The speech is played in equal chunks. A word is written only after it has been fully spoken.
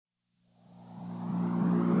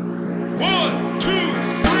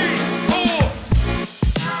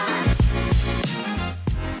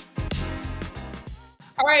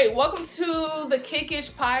right, welcome to the Kickish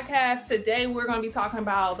podcast. Today we're going to be talking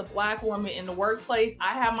about the Black woman in the workplace.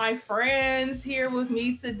 I have my friends here with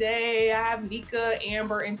me today. I have Nika,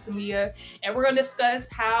 Amber, and Tamia, and we're going to discuss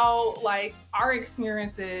how our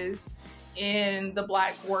experiences in the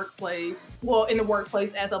Black workplace, in the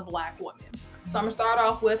workplace as a Black woman. So I'm going to start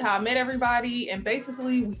off with how I met everybody, and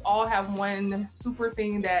basically we all have one super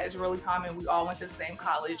thing that is really common. We all went to the same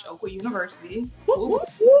college, Oakwood University.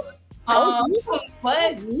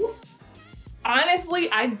 But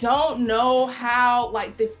honestly, I don't know how,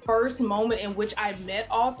 the first moment in which I met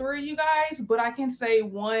all three of you guys, but I can say,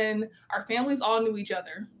 one, our families all knew each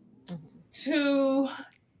other. Two,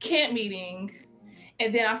 camp meeting.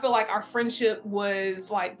 And then I feel like our friendship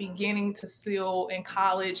was beginning to seal in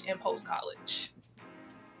college and post-college.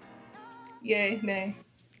 Yay, nay.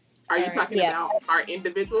 Are you talking about our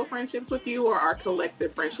individual friendships with you or our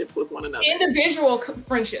collective friendships with one another? Individual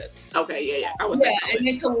friendships. Okay, yeah. I was and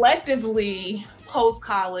then collectively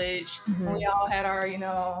post-college, we all had our,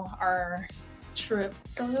 our trip.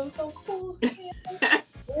 So it was so cool.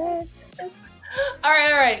 All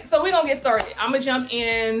right. So we're going to get started. I'm going to jump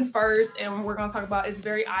in first, and we're going to talk about, it's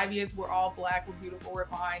very obvious. We're all Black. We're beautiful. We're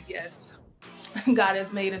fine. Yes. God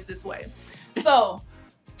has made us this way. So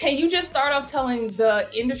can you just start off telling the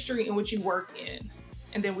industry in which you work in,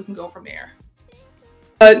 and then we can go from there?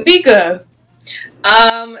 Nika.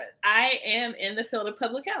 I am in the field of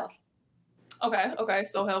public health. Okay.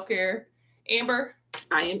 So healthcare. Amber?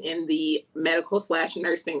 I am in the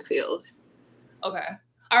medical/nursing field. Okay.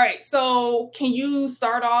 All right. So can you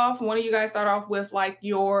one of you guys start off with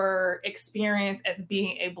your experience as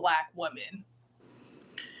being a Black woman?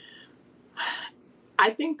 I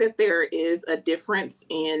think that there is a difference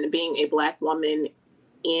in being a Black woman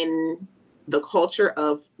in the culture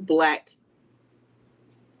of Black,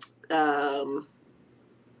 the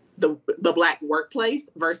Black workplace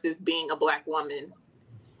versus being a Black woman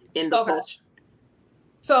in the culture.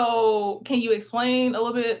 So can you explain a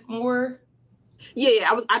little bit more? Yeah.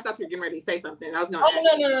 I thought you were getting ready to say something. I was going to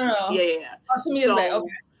ask. No. Yeah. To me,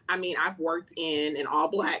 okay. I mean, I've worked in an all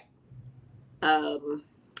Black,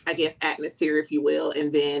 atmosphere, if you will.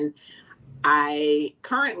 And then I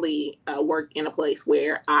currently work in a place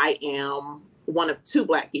where I am one of two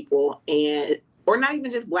Black people, or not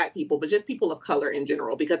even just Black people, but just people of color in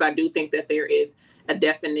general, because I do think that there is a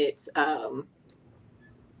definite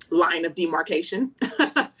line of demarcation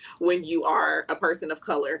when you are a person of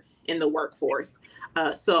color in the workforce.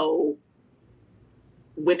 So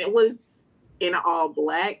when it was in all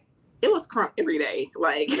Black, it was crunk every day.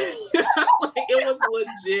 It was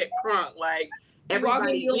legit crunk.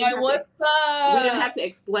 Everybody, what's up? We didn't have to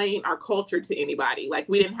explain our culture to anybody.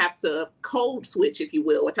 We didn't have to code switch, if you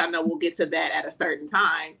will, which I know we'll get to that at a certain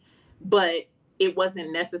time. But it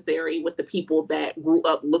wasn't necessary with the people that grew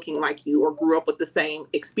up looking like you or grew up with the same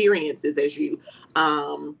experiences as you.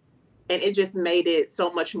 And it just made it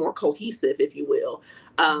so much more cohesive, if you will,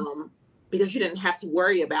 because you didn't have to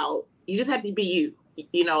worry about, you just had to be you,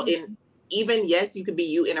 and even, yes, you could be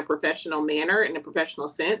you in a professional manner, in a professional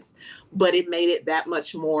sense, but it made it that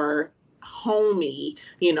much more homey,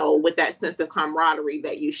 with that sense of camaraderie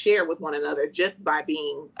that you share with one another just by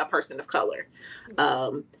being a person of color.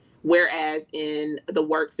 Whereas in the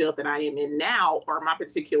work field that I am in now, or my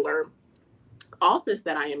particular office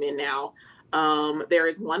that I am in now, there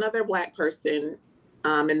is one other Black person,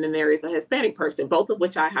 and then there is a Hispanic person, both of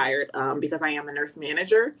which I hired because I am a nurse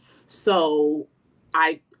manager. So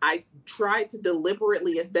I tried to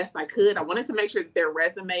deliberately, as best I could, I wanted to make sure that their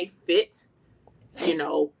resume fit,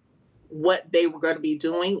 what they were going to be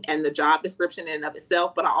doing and the job description in and of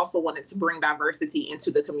itself. But I also wanted to bring diversity into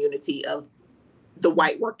the community of the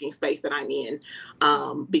white working space that I'm in,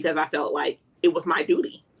 because I felt like it was my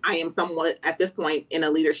duty. I am somewhat at this point in a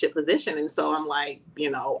leadership position. And so I'm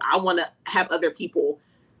I want to have other people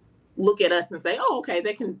look at us and say, oh, okay,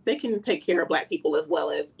 they can take care of Black people as well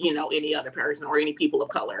as, any other person or any people of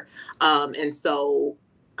color. And so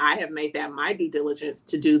I have made that my due diligence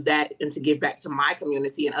to do that and to give back to my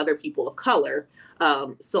community and other people of color,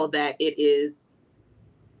 so that it is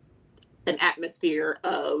an atmosphere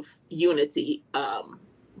of unity.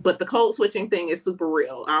 But the code switching thing is super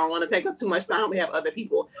real. I don't want to take up too much time. We have other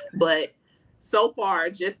people, but so far,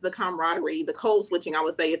 just the camaraderie, the code switching, I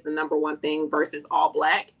would say, is the number one thing versus all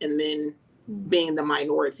Black, and then being the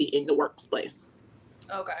minority in the workplace.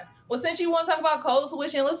 Okay. Well, since you want to talk about code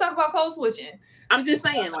switching, let's talk about code switching. I'm just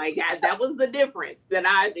saying, that was the difference that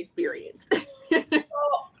I've experienced. So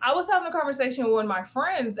I was having a conversation with one of my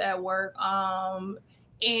friends at work,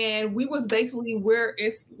 and we was basically, where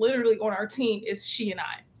it's literally on our team is she and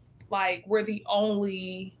I. We're the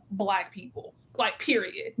only Black people. like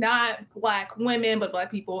period, not Black women, but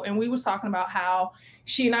Black people. And we was talking about how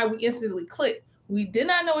she and I, we instantly clicked. We did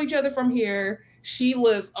not know each other from here. She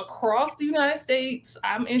lives across the United States.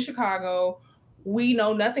 I'm in Chicago. We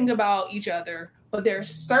know nothing about each other, but there's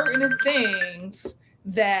certain things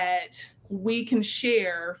that we can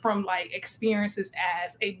share from like experiences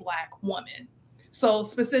as a Black woman. So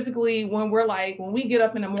specifically when we get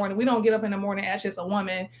up in the morning, we don't get up in the morning as just a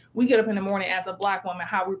woman. We get up in the morning as a Black woman,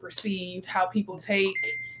 how we're perceived, how people take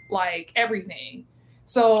like everything.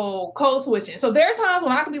 So code switching. So there's times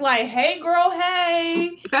when I can be like, hey girl,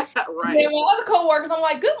 hey. Right. And then with other coworkers, I'm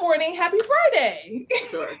like, good morning, happy Friday.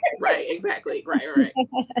 Sure. Right, exactly. Right.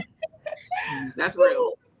 That's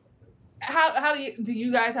real. How do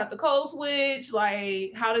you guys have to code switch?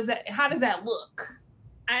 Like how does that look?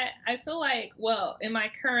 I feel like, well, in my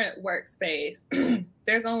current workspace,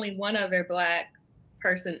 there's only one other Black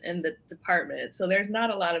person in the department. So there's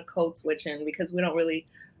not a lot of code switching because we don't really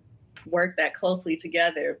work that closely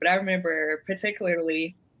together. But I remember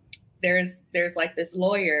particularly there's like this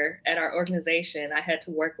lawyer at our organization. I had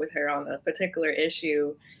to work with her on a particular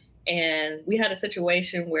issue. And we had a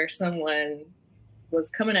situation where someone was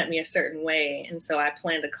coming at me a certain way. And so I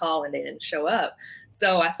planned a call and they didn't show up.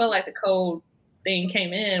 So I felt like the code thing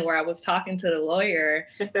came in where I was talking to the lawyer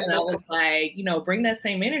and I was like, bring that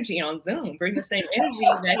same energy on Zoom, bring the same energy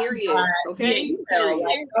that okay.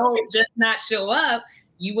 Like, don't just not show up.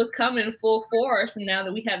 You was coming full force. And now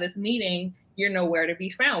that we have this meeting, you're nowhere to be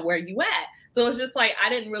found. Where you at? So it's just like, I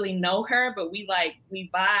didn't really know her, but we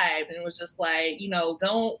vibed and it was just like,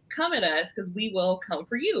 don't come at us because we will come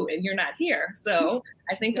for you and you're not here. So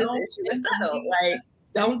I think this issue is settled. Like,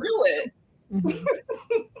 don't do it.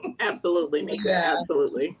 Absolutely, Nika. Yeah.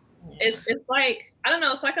 Absolutely. It's like, I don't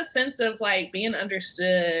know, it's like a sense of like being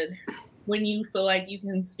understood when you feel like you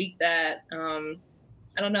can speak that,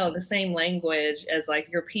 I don't know, the same language as like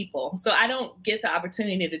your people. So I don't get the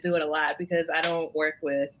opportunity to do it a lot because I don't work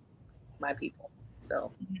with my people.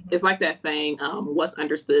 So it's like that saying, what's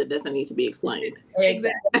understood doesn't need to be explained.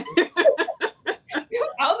 Exactly.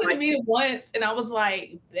 I was in a meeting once and I was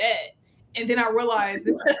like, bet. And then I realized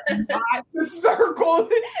this is not the circle.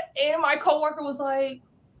 And my coworker was like,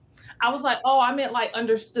 I was like, oh, I meant like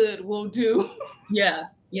understood, will do. Yeah.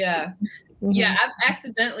 Mm-hmm. Yeah, I've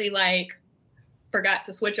accidentally like forgot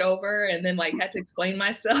to switch over and then like had to explain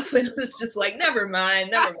myself. And it was just like, never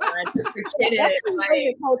mind, just forget it. That's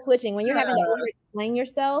like code switching when you're having to explain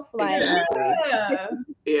yourself. Like,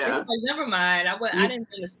 yeah. Like, never mind. I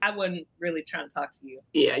wasn't really trying to talk to you.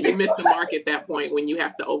 Yeah, you missed the mark at that point when you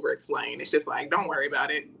have to over explain. It's just like, don't worry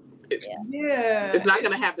about it. It's not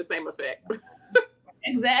going to have the same effect.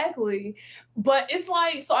 Exactly. But it's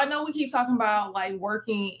like, so I know we keep talking about like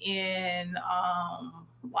working in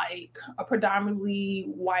like a predominantly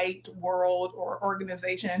white world or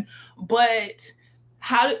organization, but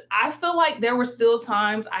I feel like there were still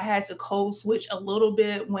times I had to code switch a little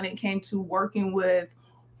bit when it came to working with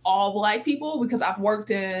all Black people, because I've worked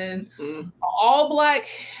in an all Black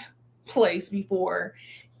place before.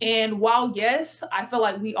 And while, yes, I feel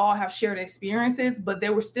like we all have shared experiences, but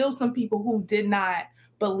there were still some people who did not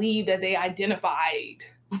believe that they identified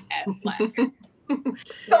as Black.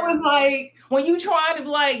 So it's like, when you try to be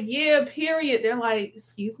like, yeah, period, they're like,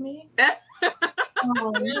 excuse me?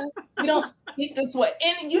 We don't speak this way.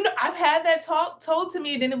 And, I've had that told to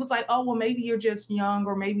me, and then it was like, oh, well, maybe you're just young,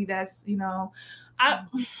 or maybe that's,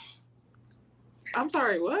 I'm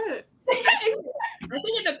sorry, what? I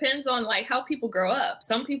think it depends on like how people grow up.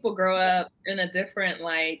 Some people grow up in a different,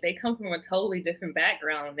 like they come from a totally different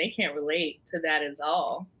background. They can't relate to that at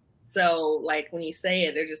all. So like when you say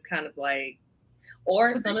it, they're just kind of like,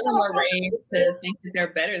 or some of them are raised to think that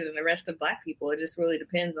they're better than the rest of Black people. It just really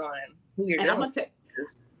depends on who you're dealing with.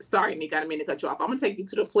 Sorry, Nika, I didn't mean to cut you off. I'm gonna take you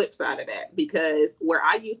to the flip side of that, because where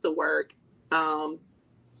I used to work, I'm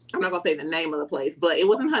not gonna say the name of the place, but it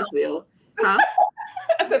was in Huntsville. Huh?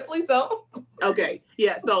 I said, please don't. Okay.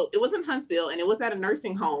 Yeah. So it was in Huntsville and it was at a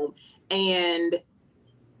nursing home. And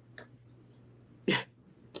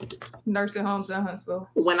nursing homes in Huntsville.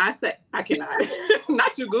 When I say, I cannot,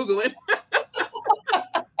 not you Googling.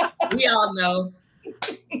 We all know.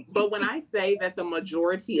 But when I say that the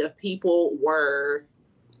majority of people were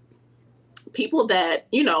people that,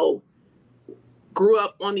 grew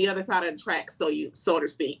up on the other side of the tracks, so to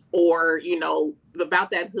speak, or,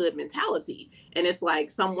 about that hood mentality. And it's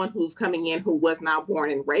like someone who's coming in who was not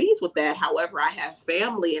born and raised with that. However, I have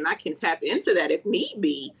family and I can tap into that if need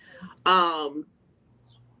be.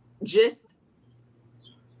 Just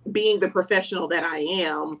being the professional that I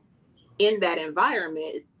am in that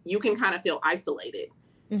environment, you can kind of feel isolated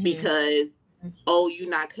because oh, you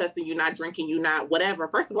not cussing, you not drinking, you not whatever.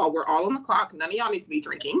 First of all, we're all on the clock. None of y'all need to be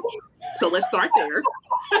drinking. So let's start there.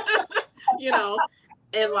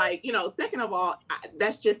 And like, second of all,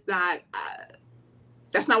 that's just not,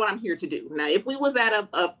 that's not what I'm here to do. Now, if we was at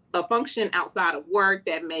a function outside of work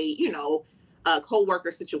that may, a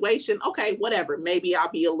co-worker situation, okay, whatever. Maybe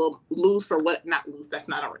I'll be a little loose or what, not loose. That's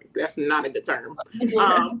not a good term.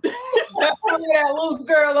 That loose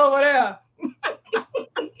girl over there.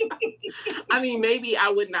 I mean, maybe I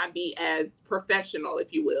would not be as professional,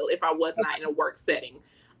 if you will, if I was not in a work setting.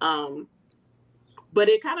 But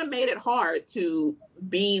it kind of made it hard to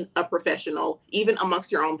be a professional, even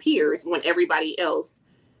amongst your own peers, when everybody else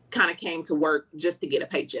kind of came to work just to get a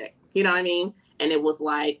paycheck. You know what I mean? And it was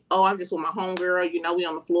like, oh, I'm just with my homegirl, we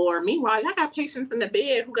on the floor. Meanwhile, I got patients in the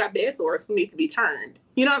bed who got bed sores who need to be turned.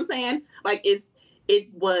 You know what I'm saying? Like it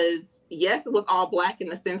was all Black in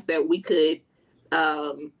the sense that we could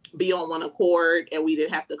be on one accord and we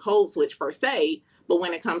didn't have to code switch per se. But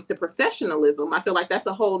when it comes to professionalism, I feel like that's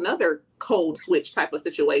a whole nother code switch type of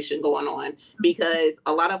situation going on, because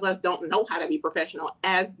a lot of us don't know how to be professional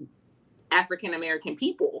as African-American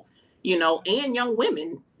people, and young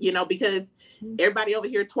women, because everybody over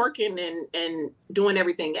here twerking and doing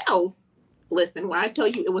everything else. Listen, when I tell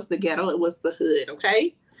you it was the ghetto, it was the hood.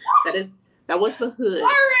 Okay. That was the hood.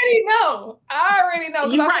 I already know.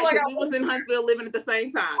 You're right. Like we was in Huntsville living at the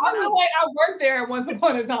same time. I feel like I worked there once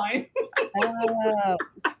upon a time.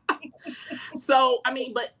 So, I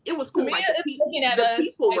mean, but it was cool. Mia is looking at us.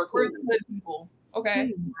 People were cool. Good people.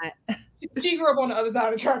 Okay. She grew up on the other side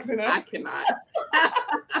of the tracks than us. I cannot.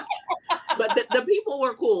 But the people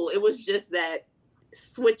were cool. It was just that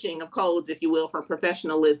switching of codes, if you will, from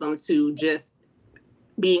professionalism to just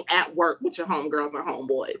being at work with your homegirls or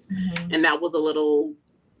homeboys. Mm-hmm. And that was a little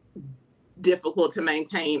difficult to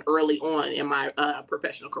maintain early on in my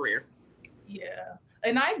professional career. Yeah.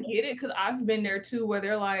 And I get it, because I've been there too, where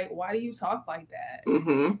they're like, why do you talk like that?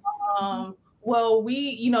 Mm-hmm. Well,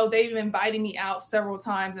 they've invited me out several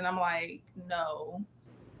times and I'm like, no,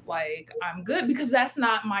 like I'm good, because that's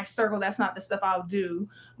not my circle. That's not the stuff I'll do.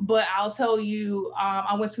 But I'll tell you,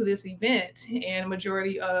 I went to this event and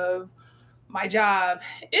majority of my job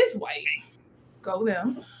is white. Go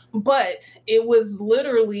them. But it was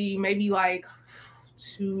literally maybe like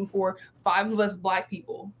 2, 4, 5 of us Black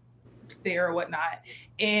people there or whatnot.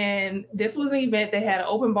 And this was an event. They had an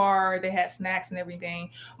open bar, they had snacks and everything.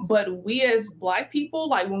 But we as Black people,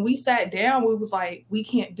 like when we sat down, we was like, we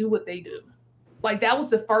can't do what they do. Like that was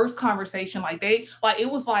the first conversation.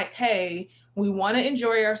 It was like, hey, we want to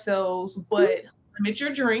enjoy ourselves, but limit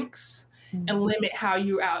your drinks and limit how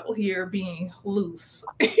you're out here being loose.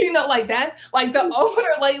 Like that. Like the older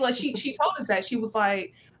lady, like she told us that. She was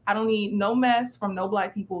like, I don't need no mess from no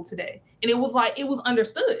Black people today. And it was like, it was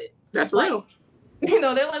understood. That's real. They're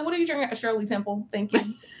like, what are you drinking at Shirley Temple? Thank you.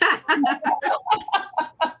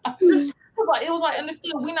 It was like,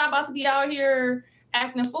 understood. We're not about to be out here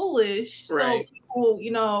acting foolish. Right. So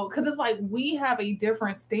people, because it's like we have a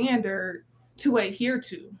different standard to adhere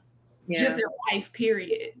to, just in life,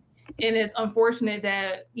 period. And it's unfortunate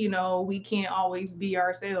that, we can't always be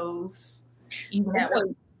ourselves. Even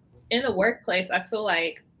in the workplace, I feel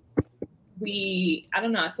like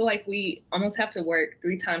I feel like we almost have to work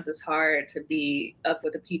 3 times as hard to be up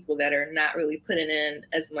with the people that are not really putting in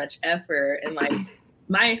as much effort. And like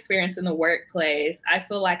my experience in the workplace, I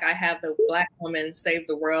feel like I have the Black woman save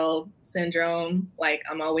the world syndrome. Like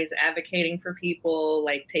I'm always advocating for people,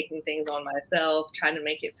 like taking things on myself, trying to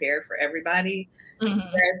make it fair for everybody. Mm-hmm.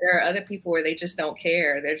 Whereas there are other people where they just don't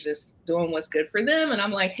care. They're just doing what's good for them. And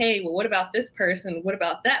I'm like, hey, well, what about this person? What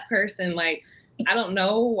about that person? Like, I don't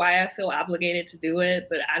know why I feel obligated to do it,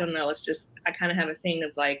 but I don't know. It's just, I kind of have a thing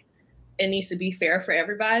of like, it needs to be fair for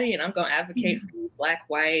everybody. And I'm going to advocate for you, Black,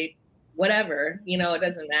 white, whatever, it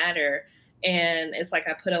doesn't matter. And it's like,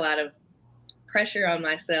 I put a lot of pressure on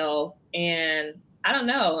myself, and I don't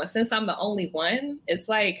know, since I'm the only one, it's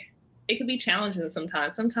like, it can be challenging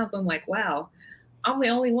sometimes. Sometimes I'm like, wow, I'm the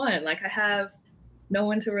only one. Like I have no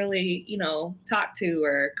one to really, talk to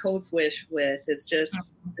or code switch with. It's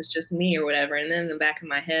just me or whatever. And then in the back of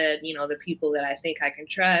my head, the people that I think I can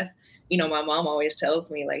trust, my mom always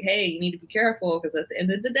tells me like, hey, you need to be careful, because at the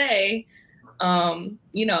end of the day,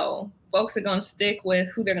 folks are going to stick with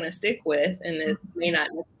who they're going to stick with, and it may not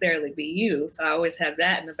necessarily be you. So I always have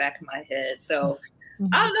that in the back of my head. So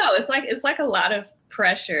I don't know. It's like a lot of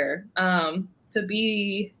pressure to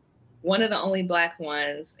be one of the only Black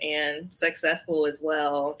ones and successful as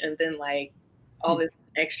well. And then like all this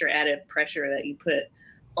extra added pressure that you put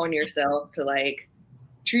on yourself to like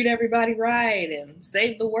treat everybody right and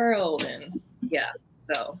save the world. And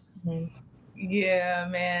so. Yeah,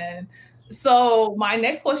 man. So my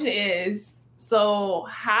next question is, so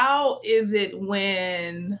how is it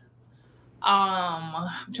when I'm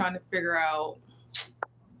trying to figure out.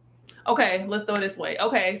 Okay, let's throw it this way.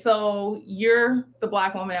 Okay, so you're the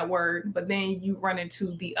Black woman at work, but then you run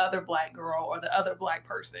into the other Black girl or the other Black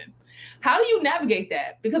person. How do you navigate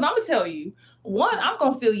that? Because I'm gonna tell you, one, I'm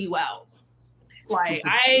gonna feel you out. Like,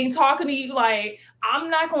 I ain't talking to you. Like, I'm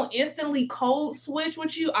not gonna instantly code switch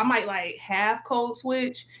with you. I might like half code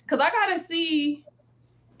switch because I gotta see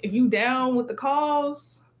if you down with the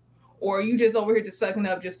cause or you just over here just sucking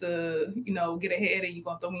up just to, get ahead and you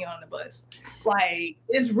gonna throw me on the bus. Like,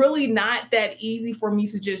 it's really not that easy for me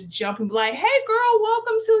to just jump and be like, hey girl,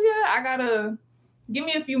 welcome to you. I gotta give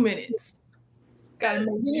me a few minutes. Give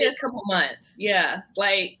me a couple months. Yeah.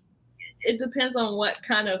 Like, it depends on what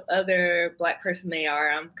kind of other Black person they are.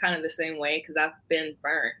 I'm kind of the same way because I've been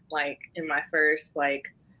burnt. Like, in my first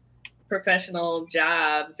professional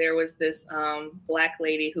job, there was this Black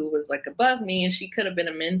lady who was like above me, and she could have been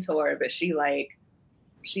a mentor, but she lied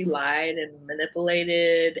and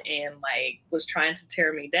manipulated and was trying to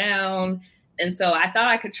tear me down. And so I thought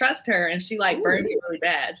I could trust her, and she burned me really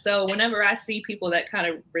bad. So whenever I see people that kind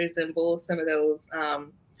of resemble some of those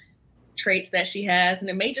traits that she has, and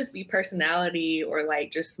it may just be personality or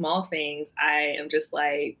just small things, I am just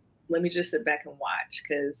let me just sit back and watch,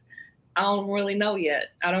 because I don't really know yet.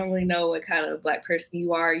 I don't really know what kind of Black person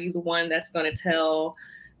you are. Are you the one that's going to tell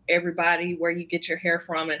everybody where you get your hair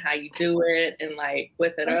from and how you do it and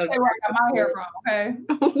with it? Where I got my hair from, okay?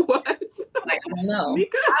 What? I don't know.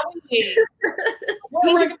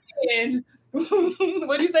 What'd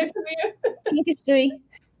you say to me? Chemistry.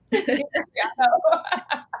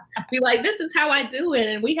 Be like, this is how I do it,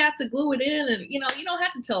 and we have to glue it in, and you don't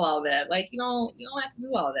have to tell all that. You don't have to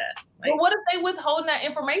do all that. But what if they withholding that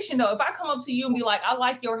information though? If I come up to you and be like, I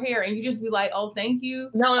like your hair, and you just be like, oh, thank you.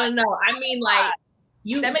 No. I mean, that makes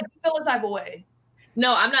you feel a type of way.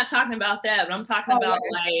 No, I'm not talking about that, but I'm talking about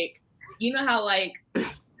how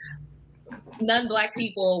non-Black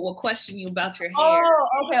people will question you about your hair.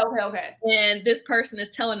 Oh, okay. And this person is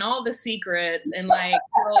telling all the secrets, and they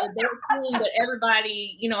assume that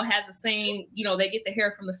everybody, has the same, they get the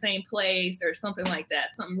hair from the same place or something like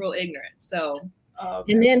that, something real ignorant. So,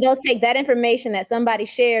 and then they'll take that information that somebody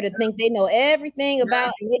shared and think they know everything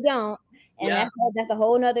about, and they don't. And that's a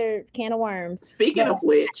whole nother can of worms. Speaking of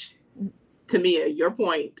which, Tamia, your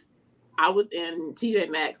point, I was in TJ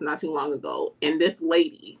Maxx not too long ago, and this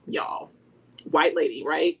lady, y'all, white lady,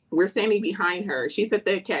 right? We're standing behind her. She's at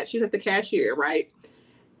the cashier, right?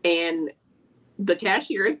 And the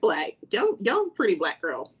cashier is Black, young, pretty Black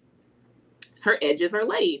girl. Her edges are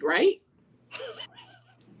laid, right?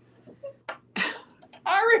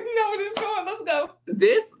 I already know where this is going. Let's go.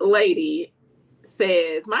 This lady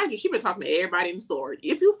says, mind you, she's been talking to everybody in the store.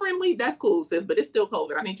 If you're friendly, that's cool, sis, but it's still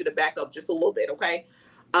COVID. I need you to back up just a little bit, okay?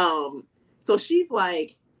 So she's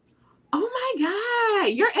like, oh my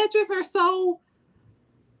God, your edges are so,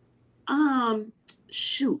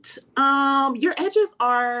 your edges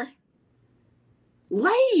are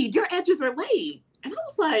laid. Your edges are laid. And I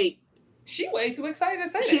was like, she way too excited to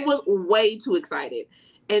say that. She was way too excited.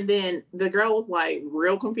 And then the girl was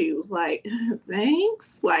real confused,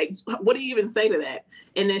 thanks. What do you even say to that?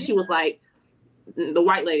 And then she was the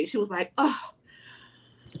white lady, she was like, oh,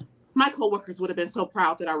 my coworkers would have been so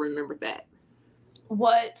proud that I remembered that.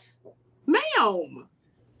 What? Ma'am.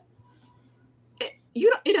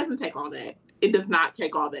 It doesn't take all that. It does not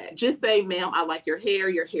take all that. Just say, ma'am, I like your hair.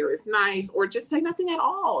 Your hair is nice. Or just say nothing at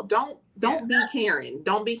all. Don't be Karen.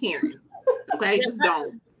 Don't be Karen. Okay? Just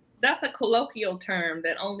don't. That's a colloquial term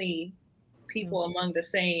that only people among the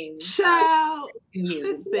same child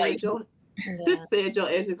use. Sis said your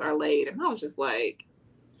edges are laid, and I was just I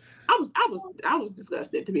was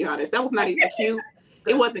disgusted, to be honest. That was not even cute.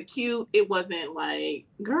 It wasn't cute. It wasn't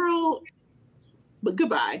girl, but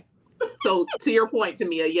goodbye. So to your point,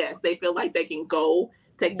 Tamia, yes, they feel like they can go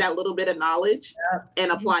take that little bit of knowledge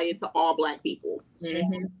and apply it to all Black people.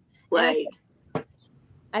 Mm-hmm.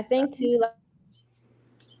 I think too,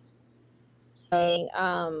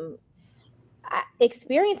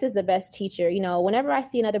 experience is the best teacher. Whenever I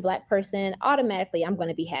see another Black person, automatically I'm going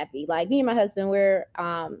to be happy. Me and my husband, we're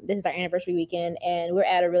this is our anniversary weekend, and we're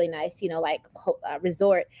at a really nice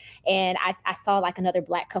resort, and I saw another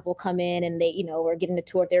Black couple come in, and they were getting a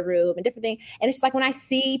tour of their room and different things, and it's when I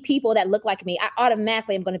see people that look like me, I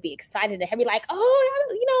automatically am going to be excited to be I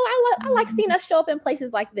like seeing us show up in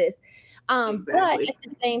places like this. Exactly. But at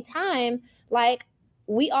the same time,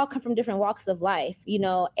 we all come from different walks of life,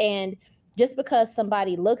 and just because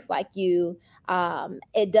somebody looks like you,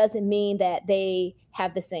 it doesn't mean that they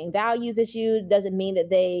have the same values as you. It doesn't mean that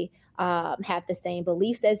they have the same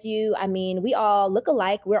beliefs as you. I mean, we all look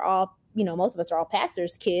alike. We're all, most of us are all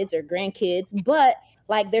pastors' kids or grandkids, but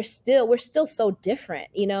like we're still so different,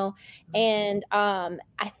 and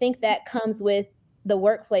I think that comes with the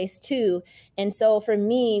workplace too. And so for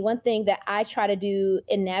me, one thing that I try to do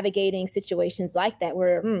in navigating situations like that,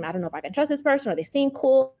 where I don't know if I can trust this person or they seem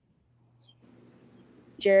cool.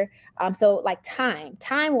 So like time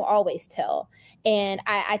will always tell. And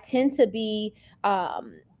I tend to be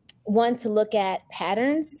one to look at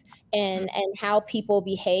patterns and how people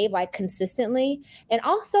behave like consistently. And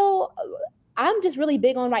also I'm just really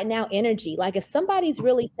big on right now energy. Like if somebody's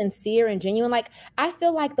really sincere and genuine, like I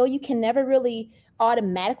feel like though you can never really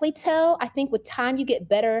automatically tell, I think with time you get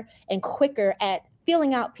better and quicker at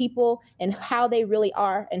feeling out people and how they really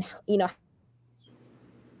are. And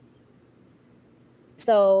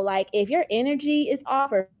so like if your energy is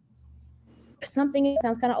off or something, it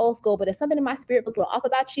sounds kind of old school, but if something in my spirit was a little off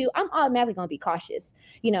about you, I'm automatically going to be cautious,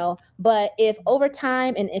 but if over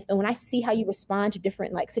time and when I see how you respond to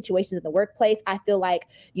different like situations in the workplace, I feel like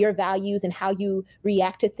your values and how you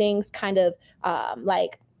react to things kind of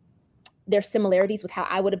like there's similarities with how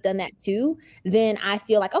I would have done that too, then I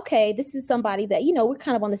feel like, okay, this is somebody that, we're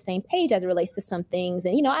kind of on the same page as it relates to some things.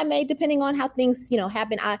 And, I may, depending on how things,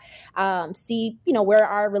 happen, I see, where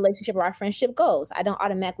our relationship or our friendship goes. I don't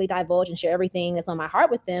automatically divulge and share everything that's on my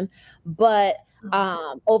heart with them, but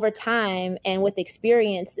over time and with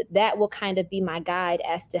experience, that will kind of be my guide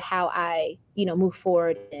as to how I, move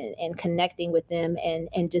forward and connecting with them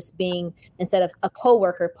and just being, instead of a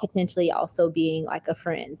coworker, potentially also being like a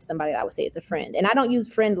friend, somebody that I would say is a friend. And I don't use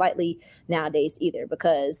friend lightly nowadays either,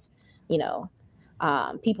 because,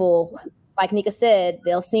 people, like Nika said,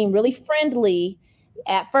 they'll seem really friendly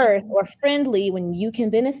at first or friendly when you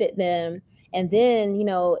can benefit them. And then,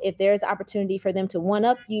 if there's opportunity for them to one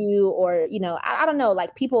up you or, I don't know,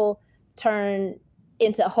 like people turn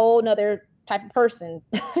into a whole nother type of person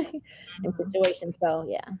in situations. So,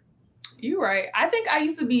 yeah. You're right. I think I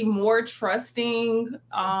used to be more trusting.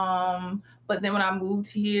 But then when I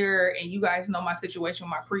moved here, and you guys know my situation with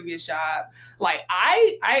my previous job, like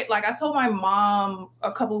I told my mom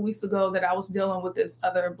a couple of weeks ago that I was dealing with this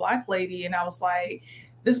other Black lady. And I was like,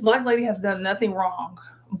 this Black lady has done nothing wrong,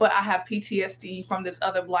 but I have PTSD from this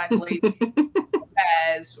other Black lady.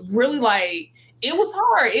 As really like, it was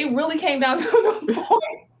hard. It really came down to the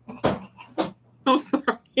point. I'm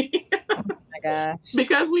sorry. Oh my gosh.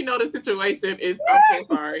 Because we know the situation is, I'm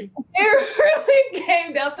so sorry. It really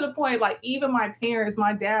came down to the point, like even my parents,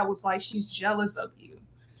 my dad was like, she's jealous of you.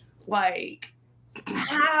 Like,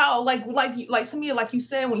 how? Like to me, like you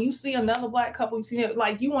said, when you see another Black couple, you see it,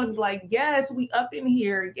 like you want to be like, yes, we up in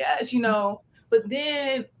here. Yes, But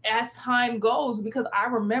then as time goes, because I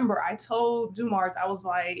remember I told Dumars, I was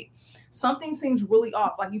like, something seems really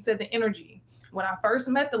off. Like you said, the energy. When I first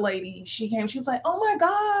met the lady, she was like, oh my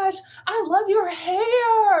gosh, I love your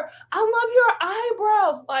hair. I love your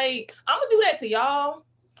eyebrows. Like, I'm gonna do that to y'all,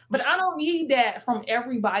 but I don't need that from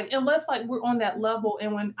everybody unless like we're on that level.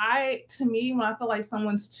 And when I feel like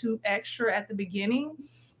someone's too extra at the beginning,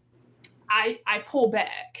 I pull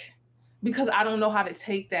back, because I don't know how to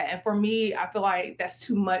take that. And for me, I feel like that's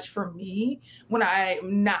too much for me when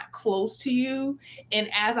I'm not close to you. And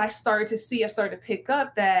as I started to pick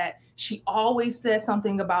up that she always said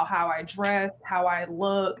something about how I dress, how I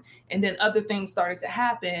look, and then other things started to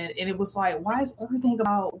happen. And it was like, why is everything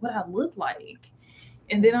about what I look like?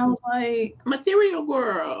 And then I was like, material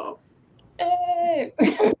girl. Hey.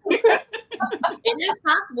 It is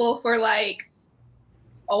possible for like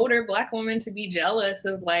older Black women to be jealous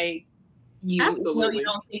of like, you really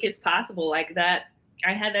don't think it's possible like that.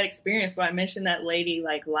 I had that experience where I mentioned that lady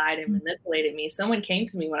like lied and manipulated me. Someone came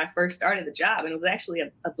to me when I first started the job, and it was actually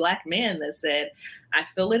a Black man that said, I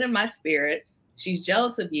feel it in my spirit. She's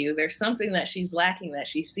jealous of you. There's something that she's lacking that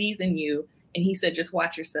she sees in you. And he said, just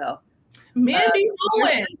watch yourself. Man,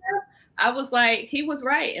 I was like, he was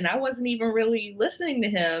right. And I wasn't even really listening to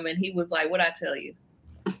him. And he was like, what'd I tell you?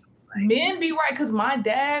 Like, men be right, because my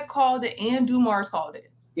dad called it and Dumars called it.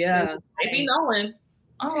 Yeah, they be knowing.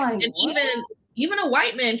 I'm like, and even a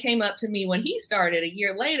white man came up to me when he started a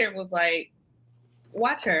year later and was like,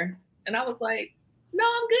 watch her. And I was like, no,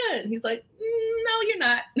 I'm good. He's like, no, you're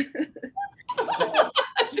not.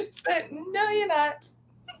 I just said, no, you're not.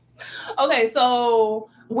 Okay, so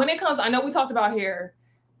when it comes, I know we talked about hair.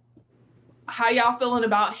 How y'all feeling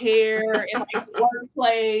about hair in like the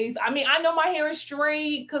workplace? I mean, I know my hair is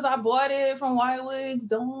straight because I bought it from White Wigs.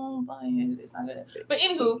 Don't buy it; it's not good. But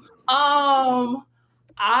anywho,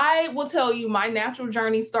 I will tell you, my natural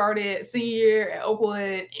journey started senior year at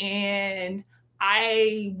Oakwood, and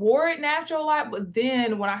I wore it natural a lot. But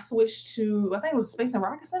then when I switched to, I think it was Space and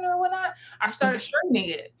Rocket Center or whatnot, I started straightening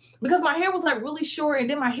it because my hair was like really short, and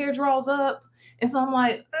then my hair draws up, and so I'm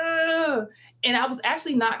like, ugh. And I was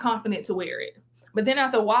actually not confident to wear it. But then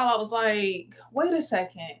after a while, I was like, wait a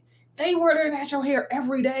second, they wear their natural hair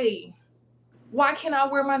every day. Why can't I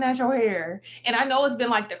wear my natural hair? And I know it's been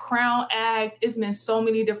like the Crown Act. It's been so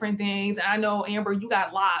many different things. And I know, Amber, you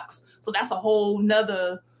got locks. So that's a whole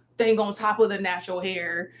nother thing on top of the natural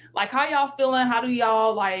hair. Like, how y'all feeling? How do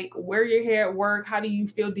y'all like wear your hair at work? How do you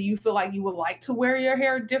feel? Do you feel like you would like to wear your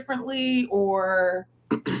hair differently? Or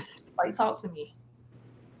like, talk to me.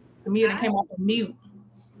 Samia came off of mute.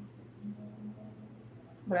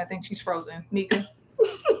 But I think she's frozen. Nika?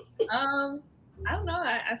 I don't know.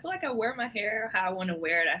 I feel like I wear my hair how I want to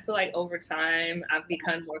wear it. I feel like over time I've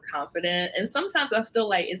become more confident. And sometimes I'm still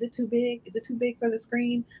like, is it too big? Is it too big for the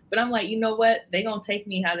screen? But I'm like, you know what? They gonna take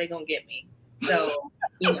me how they gonna get me. So,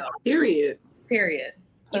 you know. Period.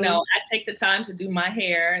 You know, I take the time to do my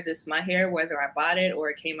hair. This is my hair, whether I bought it or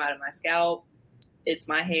it came out of my scalp. It's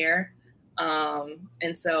my hair.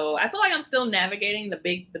 And so I feel like I'm still navigating the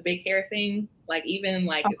big hair thing. Like, even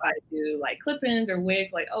like if I do like clip-ins or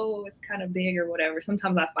wigs, like, oh, it's kind of big or whatever.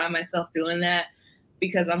 Sometimes I find myself doing that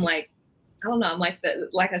because I'm like, I don't know. I'm like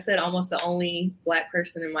like I said, almost the only Black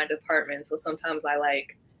person in my department. So sometimes I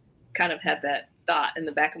like kind of have that thought in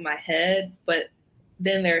the back of my head, but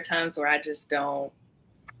then there are times where I just don't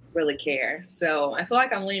really care. So I feel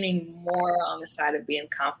like I'm leaning more on the side of being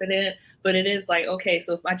confident, but it is like, okay,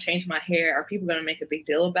 so if I change my hair, are people going to make a big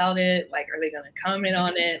deal about it? Like, are they going to comment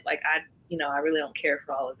on it? Like, I really don't care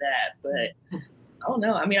for all of that, but I don't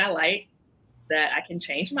know. I mean, I like that I can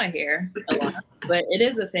change my hair a lot, but it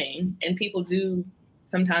is a thing. And people do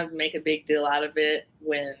sometimes make a big deal out of it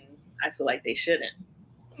when I feel like they shouldn't.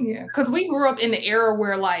 Yeah, because we grew up in the era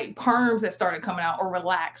where like perms that started coming out or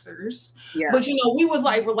relaxers. Yeah. But we was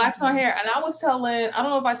like relaxing our hair. And I was telling, I don't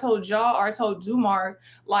know if I told y'all or I told Dumar,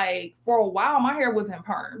 like for a while my hair wasn't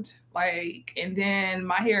permed. Like, and then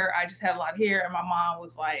my hair, I just had a lot of hair, and my mom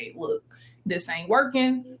was like, look, this ain't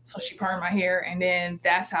working. So she permed my hair. And then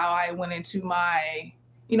that's how I went into my,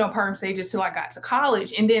 perm stages till I got to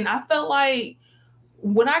college. And then I felt like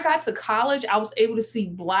when I got to college, I was able to see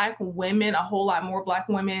Black women, a whole lot more Black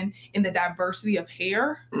women in the diversity of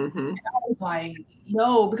hair. Mm-hmm. And I was like,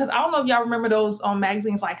 yo, because I don't know if y'all remember those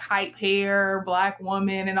magazines like Hype Hair, Black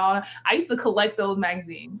Woman, and all that. I used to collect those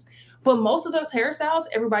magazines. But most of those hairstyles,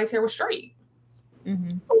 everybody's hair was straight.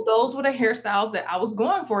 Mm-hmm. So those were the hairstyles that I was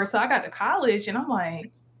going for. So I got to college and I'm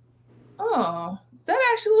like, oh, that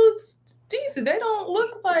actually looks decent. They don't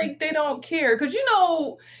look like they don't care. Because,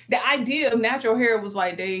 the idea of natural hair was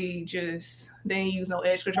like they ain't use no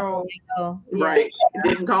edge control. Right.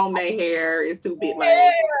 Didn't comb their hair. It's too big.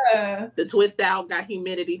 Like, the twist out got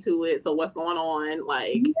humidity to it. So what's going on?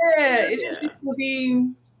 Like, it just used to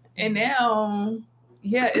be. And now,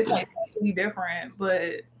 it's like totally different.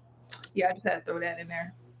 But I just had to throw that in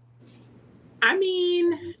there. I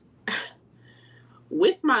mean,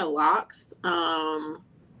 with my locks,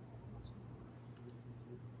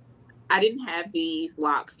 I didn't have these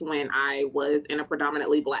locks when I was in a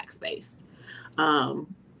predominantly Black space. I've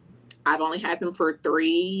only had them for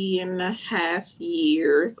 3.5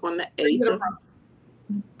 years on the 8th.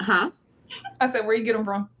 Huh? I said, where you get them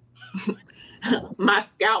from? My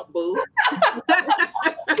scalp, boo.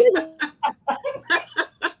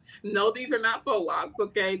 No, these are not faux locks,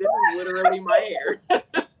 okay? This is literally my hair.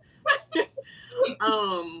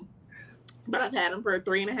 But I've had them for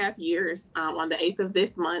 3.5 years on the 8th of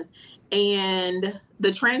this month. And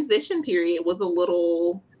the transition period was a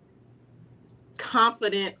little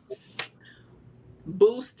confidence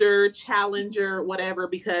booster, challenger, whatever,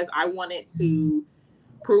 because I wanted to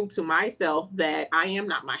prove to myself that I am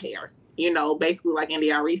not my hair. Basically like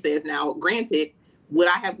India.Arie says. Now, granted, would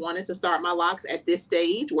I have wanted to start my locks at this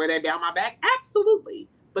stage where they're down my back? Absolutely.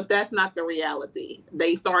 But that's not the reality.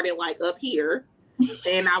 They started like up here.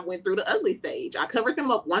 And I went through the ugly stage. I covered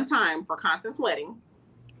them up one time for Constance wedding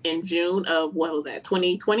in June of, what was that,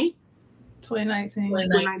 2020?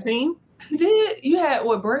 2019. You did? You had,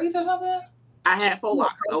 braids or something? I had faux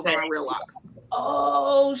locks over my real locks.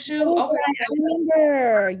 Oh, shoot. Okay. I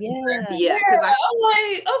remember. Yeah. Yeah. I'm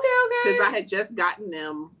like, okay. Because I had just gotten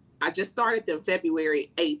them. I just started them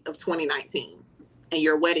February 8th of 2019. And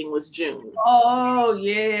your wedding was June. Oh,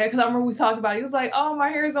 yeah. Because I remember we talked about it. He was like, oh, my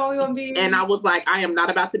hair is only going to be... And I was like, I am not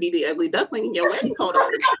about to be the ugly duckling in your wedding photo.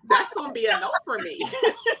 That's going to be a no for me.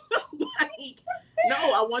 No,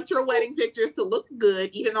 I want your wedding pictures to look good,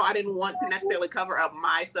 even though I didn't want to necessarily cover up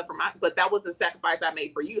my stuff but that was the sacrifice I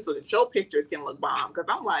made for you so that your pictures can look bomb. Because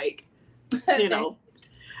I'm like, you know.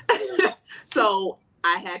 So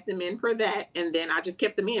I had them in for that, and then I just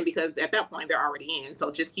kept them in because at that point they're already in.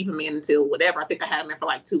 So just keep them in until whatever. I think I had them in for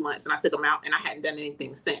like 2 months, and I took them out, and I hadn't done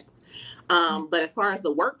anything since. But as far as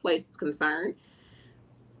the workplace is concerned,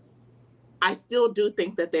 I still do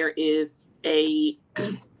think that there is a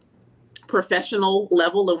professional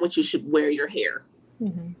level in which you should wear your hair,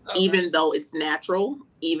 even though it's natural,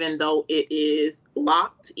 even though it is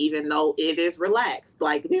locked, even though it is relaxed.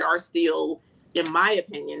 Like there are still, in my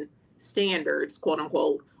opinion, standards, quote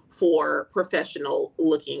unquote, for professional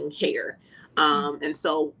looking hair. And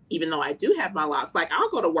so even though I do have my locks, like I'll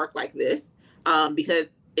go to work like this because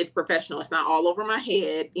it's professional. It's not all over my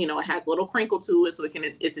head. You know, it has a little crinkle to it. So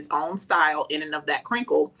it's its own style in and of that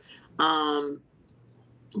crinkle.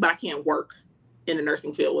 But I can't work in the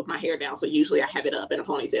nursing field with my hair down. So usually I have it up in a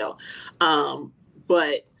ponytail.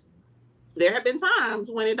 But there have been times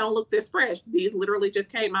when it don't look this fresh. These literally just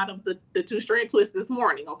came out of the 2-strand twist this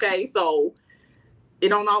morning. Okay. So it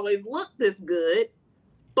don't always look this good,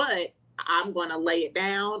 but I'm going to lay it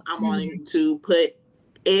down. I'm going to put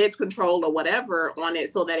edge control or whatever on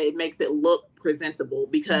it so that it makes it look presentable.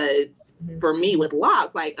 Because for me with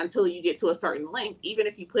locks, like until you get to a certain length, even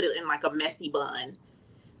if you put it in like a messy bun,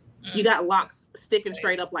 you got locks sticking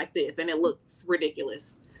straight up like this and it looks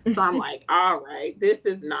ridiculous. So I'm like, all right, this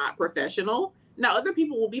is not professional. Now other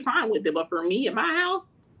people will be fine with it, but for me in my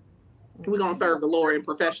house, we're going to serve the Lord in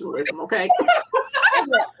professionalism, okay? I'm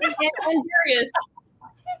curious.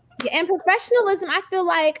 And professionalism, I feel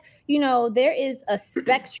like, you know, there is a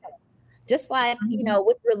spectrum. Just like, you know,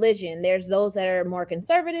 with religion, there's those that are more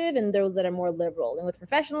conservative and those that are more liberal. And with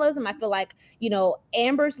professionalism, I feel like, you know,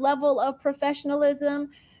 Amber's level of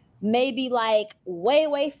professionalism may be like way,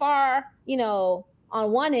 way far, you know,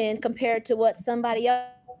 on one end compared to what somebody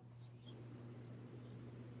else.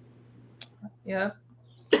 Yeah.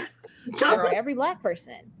 For every Black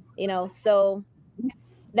person, you know, so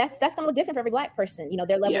that's gonna look different for every Black person, you know,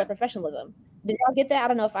 their level of professionalism. Did y'all get that? I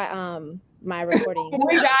don't know if I my recording.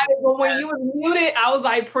 We got it, but when you was muted, I was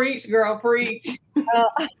like, preach, girl, preach.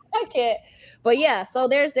 I can't. But yeah, so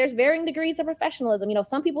there's varying degrees of professionalism. You know,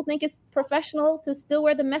 some people think it's professional to still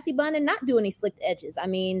wear the messy bun and not do any slicked edges. I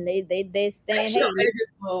mean, they stand hey,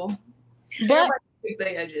 but fix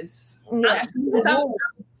their edges. Yeah.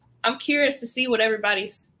 I'm curious to see what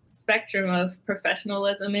everybody's spectrum of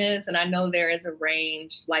professionalism is, and I know there is a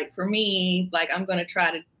range. Like for me, like I'm going to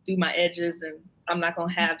try to do my edges, and I'm not going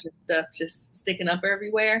to have just stuff just sticking up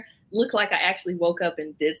everywhere. Look like I actually woke up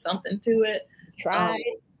and did something to it. Try.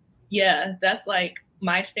 Yeah, that's like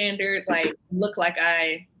my standard. Like look like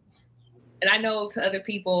and I know to other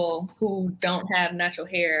people who don't have natural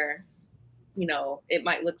hair, you know, it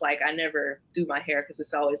might look like I never do my hair because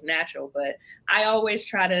it's always natural, but I always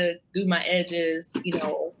try to do my edges, you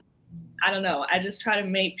know, I don't know. I just try to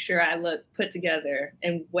make sure I look put together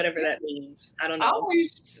and whatever that means. I don't know. I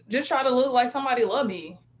always just try to look like somebody love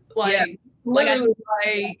me. Like, literally,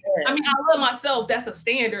 I mean, I love myself. That's a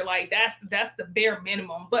standard. Like that's the bare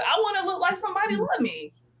minimum, but I want to look like somebody love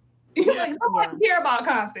me. Like somebody care about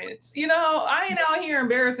Constance, you know, I ain't out here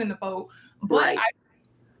embarrassing the folk, but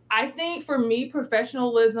I think for me,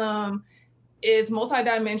 professionalism is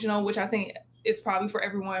multidimensional, which I think is probably for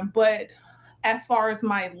everyone. But as far as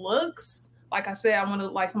my looks, like I said, I want to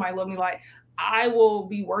like somebody love me. Like I will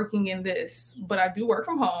be working in this, but I do work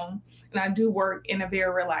from home and I do work in a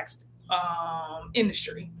very relaxed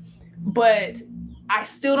industry. But I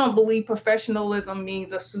still don't believe professionalism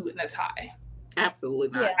means a suit and a tie. Absolutely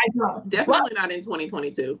not. Yeah, I don't. Definitely not in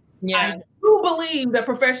 2022. Yeah. I do believe that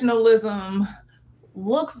professionalism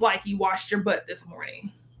looks like you washed your butt this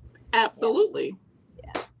morning. Absolutely.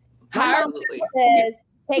 Yeah. Absolutely. Says,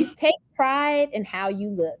 take pride in how you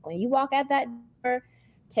look. When you walk out that door,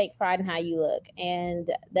 take pride in how you look. And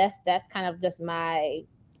that's kind of just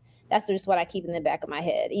that's just what I keep in the back of my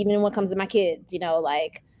head. Even when it comes to my kids, you know,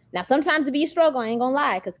 like now sometimes it be a struggle, I ain't gonna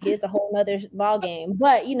lie, because kids are a whole nother ball game.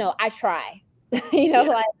 But you know, I try. You know,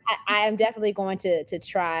 like I am definitely going to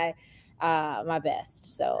try my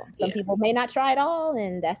best. So some people may not try at all,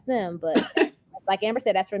 and that's them. But like Amber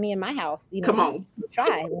said, that's for me in my house. You know, come on,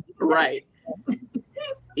 try. Right.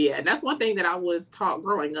 Yeah, and that's one thing that I was taught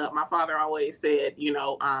growing up. My father always said, you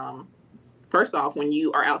know, first off, when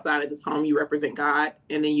you are outside of this home, you represent God,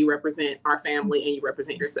 and then you represent our family, and you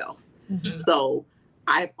represent yourself. Mm-hmm. So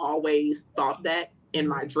I've always thought that in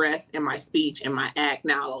my dress, in my speech, in my act.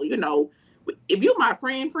 Now, you know, if you're my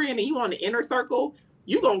friend, and you on the inner circle,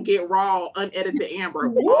 you gonna get raw, unedited Amber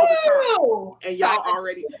all the time. And y'all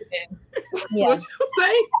already what you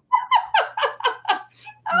say?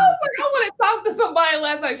 I was like, I want to talk to somebody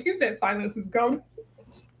last night. She said silence is golden.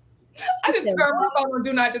 I just turned my phone on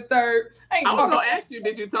do not disturb. I was gonna ask you,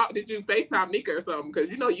 did you FaceTime Nika or something? Because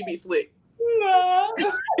you know you be slick. No.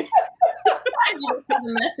 I didn't get a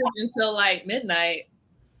message until like midnight.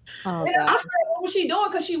 Oh, and I was like, what was she doing?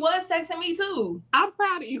 Because she was texting me too. I'm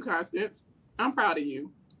proud of you, Constance. I'm proud of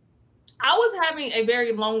you. I was having a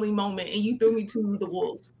very lonely moment and you threw me to the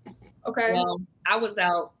wolves. Okay. Well, I was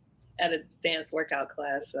out at a dance workout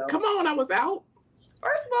class. So come on, I was out.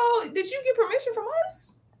 First of all, did you get permission from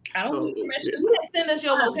us? I don't need permission. You didn't send us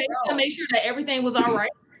your location to make sure that everything was all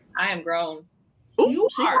right. I am grown. Ooh,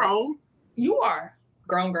 she grown. You are.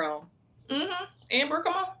 Grown. Mm-hmm. Amber,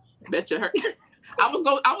 come on. Bet you hurt. I was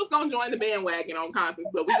gonna join the bandwagon on Constance,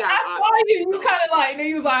 but we got. I saw you. You kind of like. Then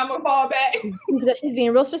you was like, I'm gonna fall back. She's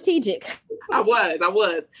being real strategic. I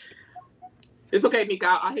was. It's okay, Nika.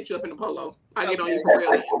 I'll hit you up in the polo. I'll get on you for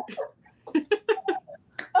real.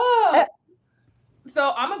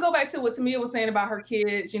 So I'm gonna go back to what Tamia was saying about her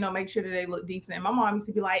kids. You know, make sure that they look decent. My mom used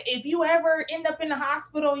to be like, if you ever end up in the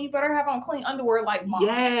hospital, you better have on clean underwear. Like, mom.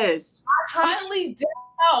 Yes. I highly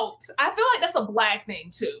doubt. I feel like that's a black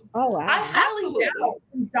thing too. Oh wow. I highly doubt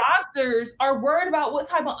doctors are worried about what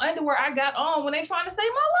type of underwear I got on when they trying to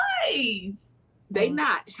save my life. They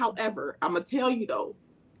not. However, I'm gonna tell you though,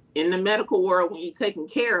 in the medical world, when you're taking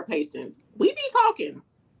care of patients, we be talking.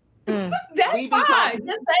 That's fine.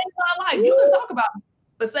 Just save my life. You can talk about it,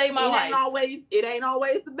 but save my life. It ain't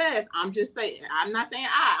always the best. I'm just saying. I'm not saying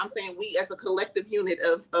I'm saying we as a collective unit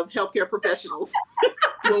of healthcare professionals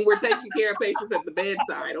when we're taking care of patients at the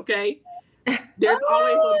bedside, okay? There's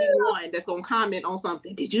always gonna be one that's gonna comment on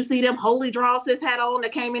something. Did you see them holy draws sis had on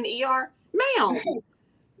that came in the ER? Ma'am,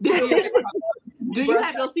 do you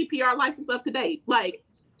have your CPR license up to date? Like,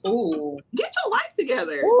 ooh, get your life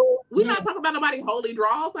together. We're not talking about nobody holy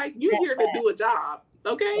draws. Like, you're here to do a job,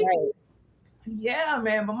 okay? Right. Yeah,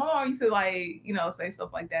 man. But my mom used to like, say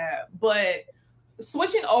stuff like that. But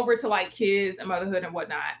switching over to like kids and motherhood and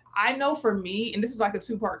whatnot, I know for me, and this is like a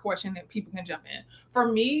 2-part question that people can jump in. For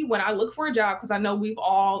me, when I look for a job, because I know we've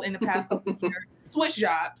all in the past couple of years switched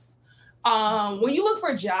jobs. When you look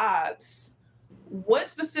for jobs, what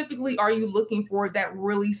specifically are you looking for that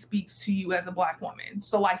really speaks to you as a Black woman?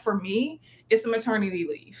 So like for me, it's a maternity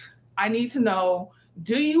leave. I need to know,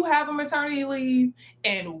 do you have a maternity leave?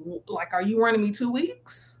 And like, are you running me 2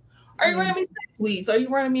 weeks? Are you running me 6 weeks? Are you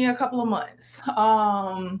running me a couple of months?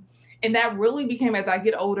 And that really became, as I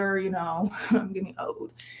get older, I'm getting old.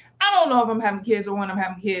 I don't know if I'm having kids or when I'm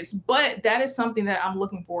having kids, but that is something that I'm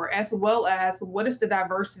looking for, as well as what is the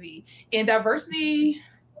diversity. And diversity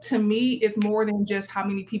to me is more than just how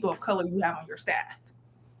many people of color you have on your staff.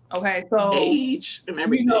 Okay, so age and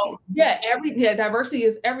everything. Diversity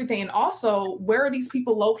is everything. And also, where are these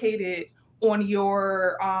people located on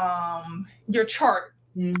your chart,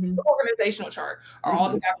 the organizational chart? Are all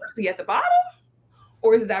the diversity at the bottom,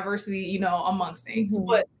 or is diversity, amongst things?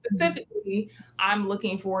 But specifically, I'm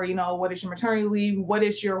looking for, what is your maternity leave? What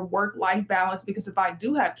is your work-life balance? Because if I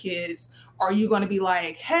do have kids, are you going to be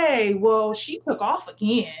like, hey, well, she took off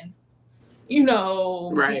again?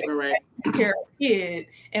 Right. Take care of a kid.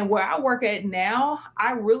 And where I work at now,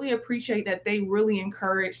 I really appreciate that they really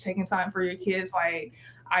encourage taking time for your kids. Like,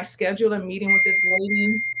 I scheduled a meeting with this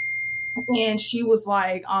lady, and she was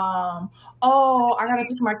like, I gotta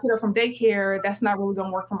pick my kid up from daycare. That's not really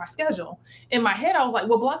gonna work for my schedule. In my head, I was like,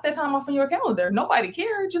 well, block that time off on your calendar. Nobody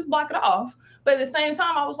cares, just block it off. But at the same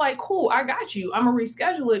time, I was like, cool, I got you. I'm gonna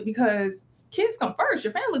reschedule it because kids come first.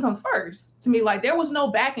 Your family comes first. To me, like, there was no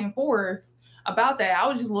back and forth about that. I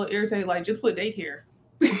was just a little irritated, like, just put daycare.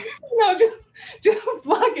 Just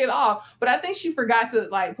block it off. But I think she forgot to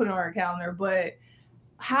like put it on her calendar. But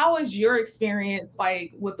how is your experience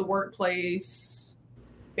like with the workplace,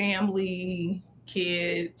 family,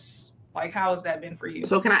 kids? Like, how has that been for you?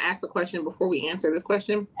 So can I ask a question before we answer this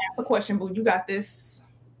question? Ask a question, boo. You got this.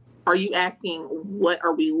 Are you asking what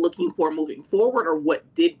are we looking for moving forward, or what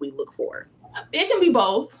did we look for? It can be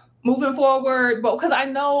both. Moving forward, but because I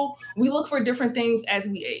know we look for different things as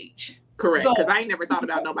we age. Correct, because I ain't never thought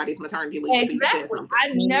about nobody's maternity leave. Exactly.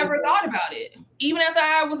 I never thought about it. Even after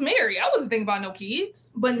I was married, I wasn't thinking about no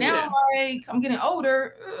kids. But now, I'm getting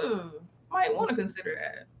older, might want to consider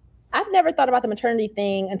that. I've never thought about the maternity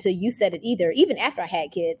thing until you said it either, even after I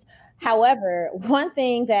had kids. However, one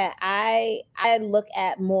thing that I look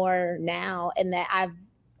at more now and that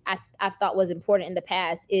I've thought was important in the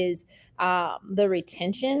past is the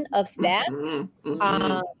retention of staff,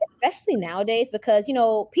 especially nowadays, because, you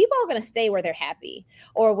know, people are going to stay where they're happy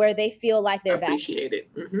or where they feel like they're appreciated.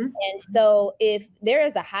 Mm-hmm. And so if there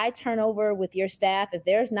is a high turnover with your staff, if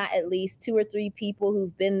there's not at least 2 or 3 people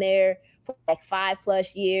who've been there for like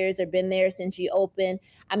 5+ years or been there since you opened,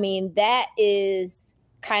 I mean, that is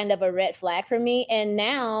kind of a red flag for me. And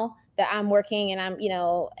now that I'm working and I'm, you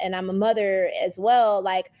know, and I'm a mother as well,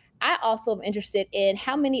 like I also am interested in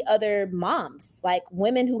how many other moms, like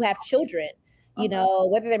women who have children, you know,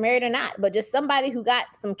 whether they're married or not, but just somebody who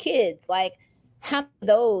got some kids, like how many of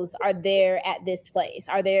those are there at this place?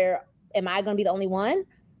 Am I going to be the only one?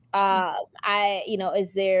 You know,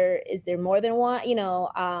 is there more than one, you know?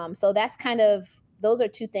 So that's kind of, those are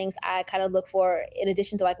 2 things I kind of look for in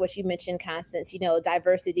addition to like what you mentioned, Constance, you know,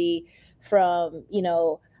 diversity from, you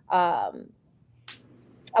know,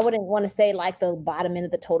 I wouldn't want to say like the bottom end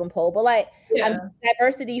of the totem pole, but like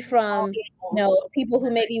diversity from, you know, people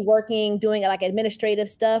who may be working, doing like administrative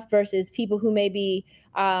stuff versus people who may be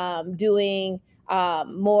doing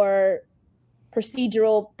more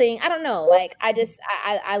procedural thing. I don't know. Like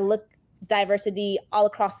I look diversity all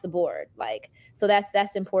across the board. Like, so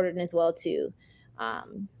that's important as well too.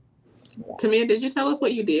 Tamia, did you tell us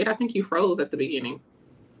what you did? I think you froze at the beginning.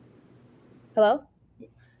 Hello?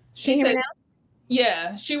 She said,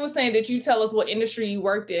 yeah, she was saying that you tell us what industry you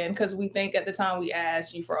worked in, because we think at the time we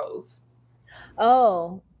asked, you froze.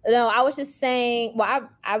 Oh, no, I was just saying, well,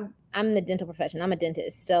 I'm in the dental profession. I'm a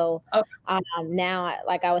dentist. So now,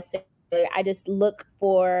 like I was saying, I just look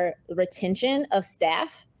for retention of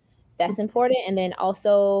staff. That's important. And then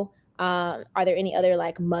also, are there any other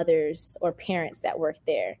like mothers or parents that work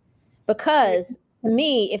there? Because to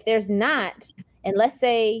me, if there's not, and let's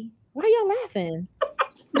say, why are y'all laughing?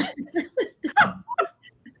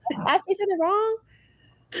 I say something wrong?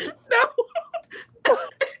 No.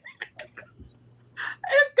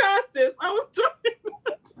 It's Constance. I was trying.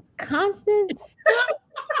 Constance?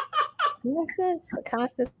 What's this?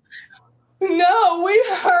 Constance? No, we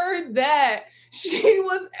heard that. She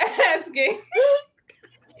was asking.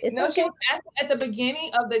 She was asking at the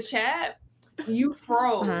beginning of the chat. You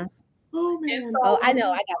froze. Uh-huh. Oh man! So I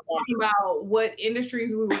know. I got talking about what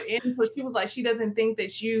industries we were in. So she was like, she doesn't think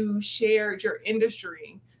that you shared your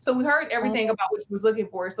industry. So we heard everything about what she was looking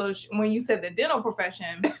for. So when you said the dental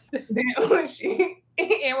profession, then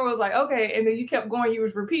Amber was like, okay, and then you kept going. You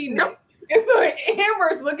was repeating it. And so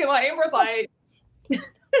Amber's looking like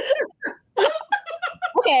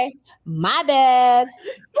okay, my bad.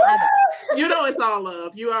 You know it's all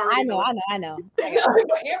love. You already know. I know.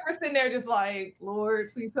 Amber's sitting there just like,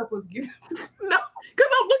 Lord, please help us get. No,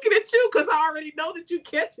 because I'm looking at you because I already know that you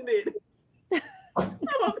catching it. I'm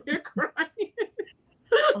up here crying.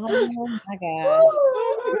 Oh my God.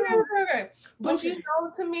 Okay. But you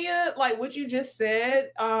know, Tamia, like what you just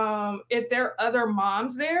said, if there are other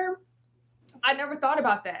moms there, I never thought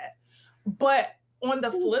about that. But on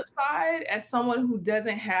the flip side, as someone who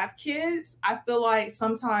doesn't have kids, I feel like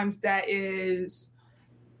sometimes that is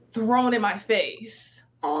thrown in my face.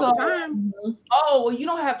 All the time. Oh, well, you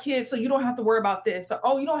don't have kids, so you don't have to worry about this. Or,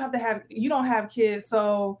 oh, you don't have kids,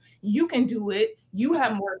 so you can do it. You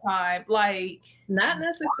have more time. Like, not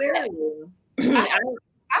necessarily. I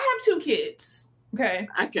have 2 kids. Okay.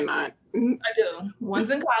 I cannot. I do.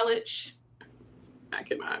 One's in college. I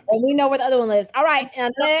cannot. And we know where the other one lives. All right,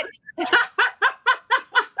 next.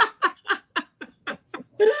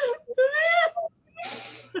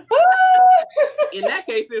 In that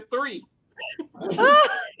case, it's 3.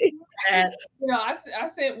 And, you know, I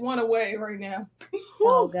sent one away right now.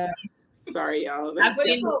 Oh God. Sorry, y'all. I've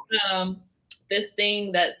seen this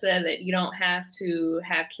thing that said that you don't have to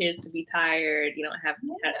have kids to be tired. You don't have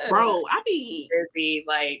to bro, I be busy.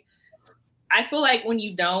 Like, I feel like when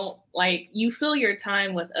you don't, like, you fill your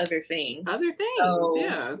time with other things. So,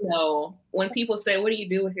 yeah. You know, when people say, what do you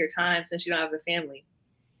do with your time since you don't have a family?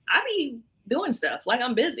 I be doing stuff. Like,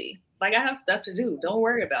 I'm busy. Like, I have stuff to do. Don't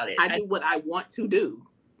worry about it. I do what I want to do.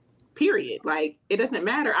 Period. Like, it doesn't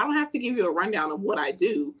matter. I don't have to give you a rundown of what I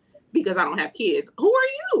do because I don't have kids. Who are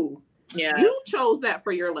you? Yeah. You chose that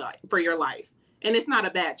for your life. And it's not a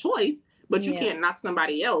bad choice, but you can't knock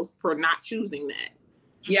somebody else for not choosing that.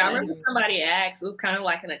 Yeah, I remember somebody asked, it was kind of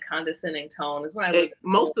like in a condescending tone. It's when I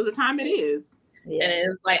most of the time it is. Yeah.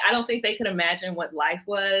 And it's like, I don't think they could imagine what life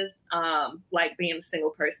was like being a single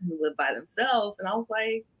person who lived by themselves. And I was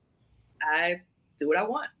like, I do what I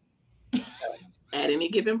want. At any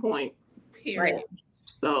given point. Period. Right.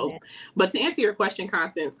 So, but to answer your question,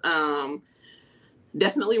 Constance,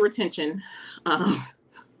 definitely retention.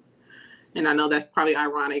 And I know that's probably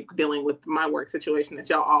ironic dealing with my work situation that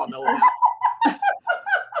y'all all know about.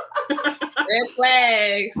 Red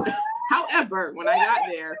flags. However, when I got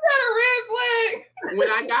there, you got a red flag.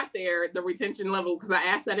 when I got there, the retention level, because I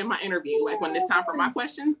asked that in my interview, like when it's time for my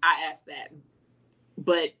questions, I asked that.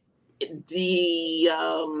 But the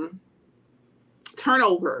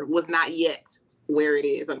turnover was not yet where it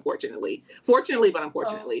is, unfortunately. Fortunately, but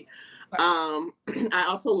unfortunately. I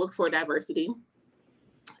also look for diversity.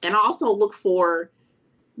 And I also look for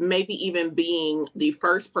maybe even being the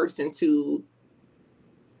first person to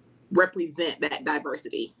represent that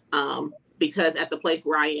diversity. Because at the place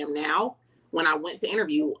where I am now, when I went to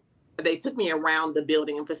interview, they took me around the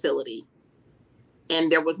building and facility,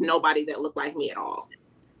 and there was nobody that looked like me at all.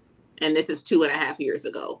 And this is 2.5 years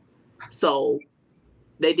ago. So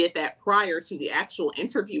they did that prior to the actual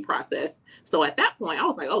interview process. So at that point, I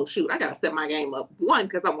was like, oh, shoot, I got to step my game up. One,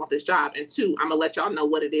 because I want this job. And two, I'm going to let y'all know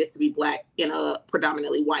what it is to be Black in a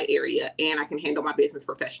predominantly white area. And I can handle my business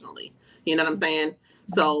professionally. You know what I'm saying?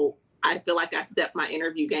 So I feel like I stepped my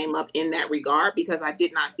interview game up in that regard because I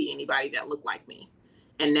did not see anybody that looked like me.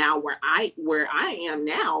 And now where I am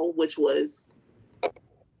now, which was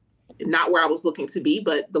not where I was looking to be,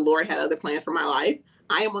 but the Lord had other plans for my life.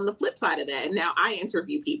 I am on the flip side of that. And now I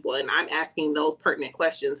interview people and I'm asking those pertinent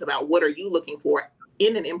questions about what are you looking for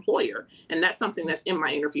in an employer? And that's something that's in my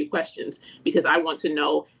interview questions because I want to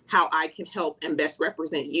know how I can help and best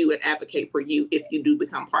represent you and advocate for you if you do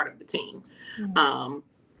become part of the team. Mm-hmm.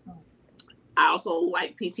 I also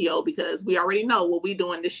like PTO because we already know what we're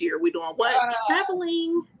doing this year. We're doing what?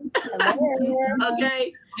 Traveling.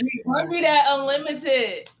 Okay. Run me that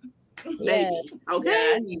unlimited. Baby. Okay.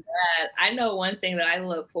 Yeah, I need that. I know one thing that I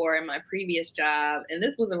look for in my previous job, and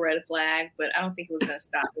this was a red flag, but I don't think it was going to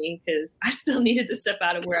stop me because I still needed to step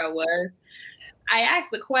out of where I was. I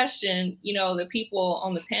asked the question, the people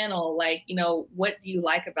on the panel, like, what do you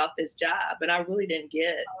like about this job? And I really didn't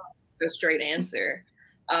get a straight answer.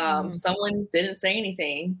 Someone didn't say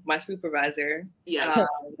anything. My supervisor. Yeah.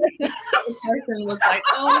 The person was like,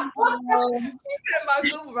 "Oh, she said my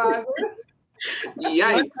supervisor."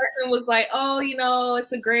 Yikes. One person was like, "Oh,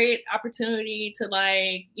 it's a great opportunity to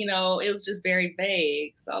it was just very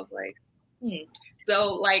vague." So I was like,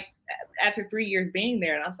 So like after 3 years being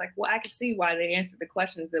there, and I was like, well, I could see why they answered the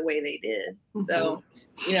questions the way they did. Mm-hmm. So,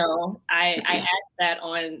 I asked that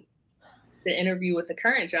on the interview with the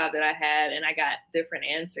current job that I had, and I got different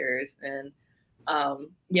answers. And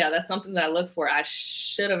that's something that I look for. I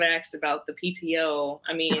should have asked about the PTO.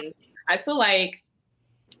 I mean, I feel like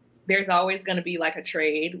there's always going to be like a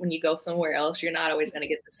trade when you go somewhere else. You're not always going to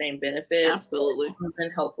get the same benefits. Absolutely. It's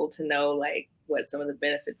been helpful to know like what some of the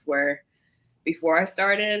benefits were before I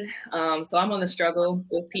started. So I'm on the struggle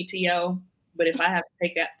with PTO, but if I have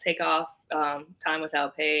to take off time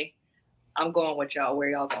without pay, I'm going with y'all. Where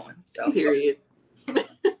y'all going? So period.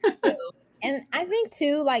 And I think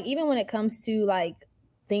too, like even when it comes to like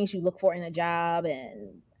things you look for in a job,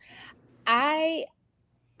 and I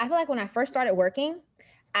feel like when I first started working,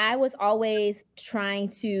 I was always trying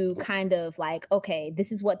to kind of like, okay,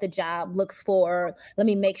 this is what the job looks for. Let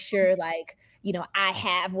me make sure like, I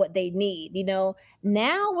have what they need,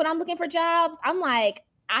 Now when I'm looking for jobs, I'm like,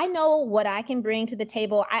 I know what I can bring to the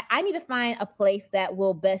table. I need to find a place that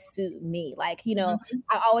will best suit me. Like,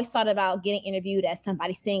 I always thought about getting interviewed as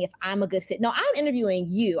somebody saying if I'm a good fit. No, I'm interviewing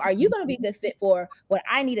you. Are you going to be a good fit for what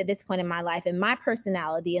I need at this point in my life and my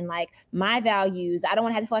personality and like my values? I don't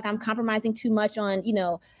want to have to feel like I'm compromising too much on,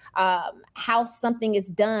 how something is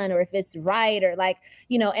done or if it's right or like,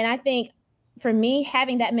 and I think for me,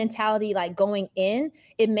 having that mentality, like going in,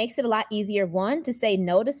 it makes it a lot easier, one, to say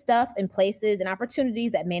no to stuff and places and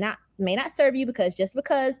opportunities that may not serve you because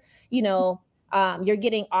you're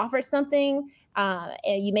getting offered something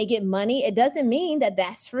and you may get money. It doesn't mean that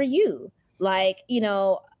that's for you. Like,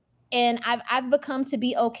 and I've become to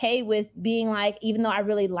be okay with being like, even though I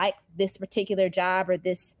really like this particular job or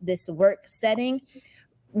this work setting,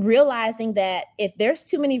 realizing that if there's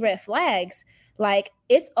too many red flags, like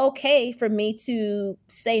it's okay for me to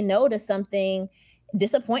say no to something,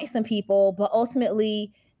 disappoint some people, but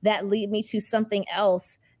ultimately that lead me to something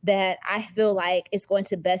else that I feel like is going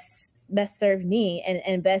to best serve me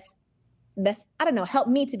and best, I don't know, help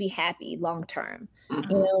me to be happy long term.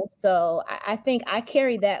 Mm-hmm. So I think I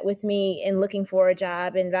carry that with me in looking for a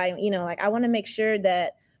job and value, like I want to make sure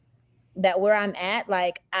that where I'm at,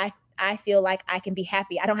 like I feel like I can be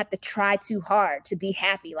happy. I don't have to try too hard to be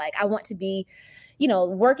happy. Like I want to be,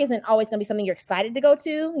 work isn't always going to be something you're excited to go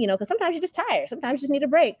to, because sometimes you're just tired. Sometimes you just need a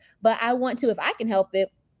break. But I want to, if I can help it,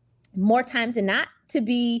 more times than not, to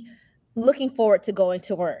be looking forward to going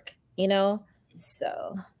to work,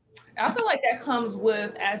 So. I feel like that comes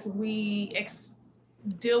with as we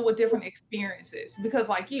deal with different experiences. Because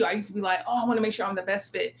like you, I used to be like, oh, I want to make sure I'm the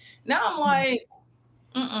best fit. Now I'm like,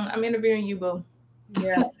 I'm interviewing you, boo.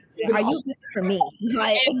 Yeah. Are you good for me?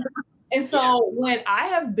 Like, and so when I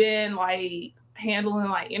have been like handling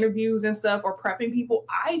like interviews and stuff or prepping people,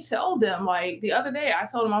 I tell them, like the other day, I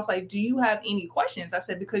told them, I was like, do you have any questions? I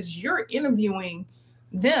said, because you're interviewing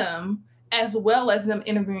them as well as them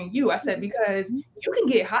interviewing you. I said, because you can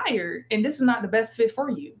get hired and this is not the best fit for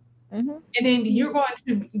you. And then you're going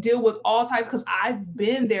to deal with all types, because I've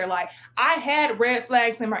been there. Like I had red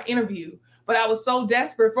flags in my interview, but I was so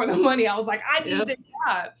desperate for the money. I was like, I need this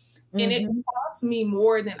job. And it cost me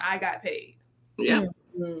more than I got paid. Yeah.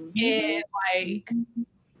 And like,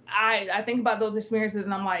 I think about those experiences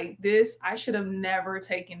and I'm like, I should have never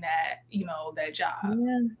taken that, that job.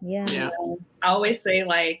 Yeah. I always say,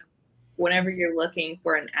 like, whenever you're looking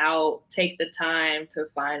for an out, take the time to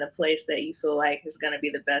find a place that you feel like is going to be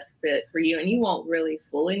the best fit for you. And you won't really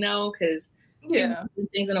fully know, because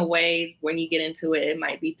things in a way, when you get into it, it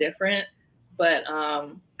might be different. But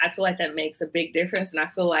I feel like that makes a big difference. And I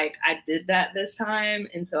feel like I did that this time.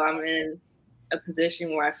 And so I'm in a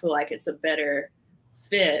position where I feel like it's a better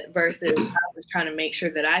fit versus I was trying to make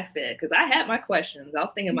sure that I fit. Because I had my questions. I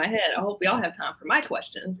was thinking in my head, I hope y'all have time for my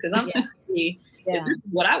questions, because I'm trying to see if this is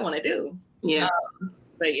what I want to do. Yeah.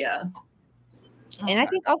 But yeah. And I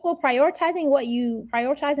think also prioritizing what you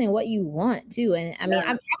want too. And I mean,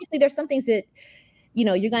 obviously there's some things that, you're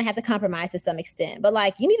going to have to compromise to some extent, but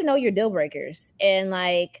like, you need to know your deal breakers and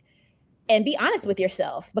be honest with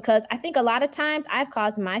yourself, because I think a lot of times I've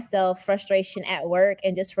caused myself frustration at work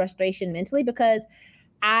and just frustration mentally because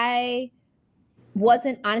I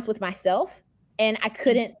wasn't honest with myself. And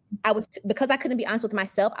because I couldn't be honest with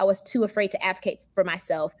myself, I was too afraid to advocate for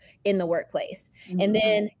myself in the workplace. And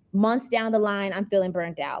then months down the line, I'm feeling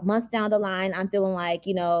burnt out. Months down the line, I'm feeling like,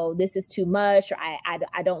 this is too much, or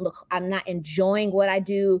I'm not enjoying what I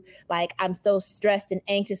do. Like I'm so stressed and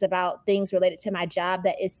anxious about things related to my job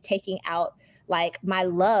that is taking out like my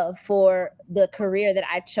love for the career that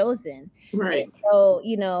I've chosen. Right. And so,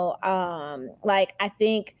 like, I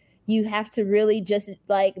think you have to really just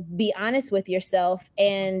like be honest with yourself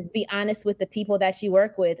and be honest with the people that you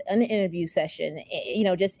work with in the interview session,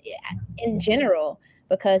 just in general,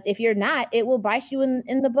 because if you're not, it will bite you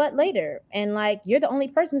in the butt later. And like, you're the only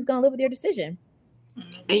person who's going to live with your decision.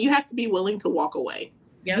 And you have to be willing to walk away.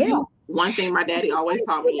 Yeah. One thing my daddy always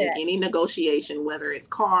taught me, in any negotiation, whether it's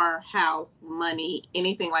car, house, money,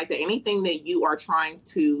 anything like that, anything that you are trying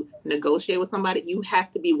to negotiate with somebody, you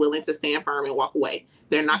have to be willing to stand firm and walk away.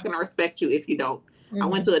 They're not going to respect you if you don't. I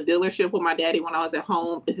went to a dealership with my daddy when I was at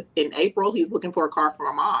home in April. He's looking for a car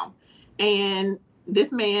for my mom. And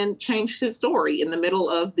this man changed his story in the middle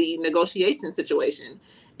of the negotiation situation.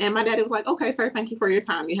 And my daddy was like, okay, sir, thank you for your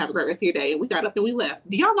time. You have a great rest of your day. And we got up and we left.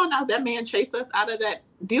 Do y'all know now that man chased us out of that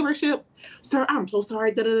dealership? Sir, I'm so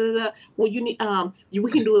sorry. Da, da, da, da. Well, you need,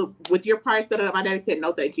 we can do it with your price. Da, da, da. My daddy said,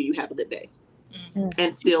 no, thank you. You have a good day.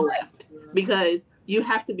 And still left. Because you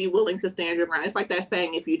have to be willing to stand your ground. It's like that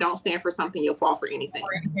saying, if you don't stand for something, you'll fall for anything.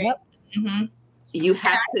 Yep. You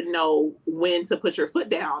have to know when to put your foot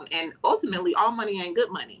down. And ultimately, all money ain't good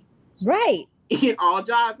money. Right. All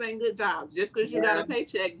jobs ain't good jobs. Just because you got a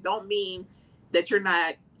paycheck don't mean that you're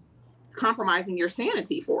not compromising your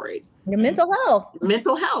sanity for it. Your mental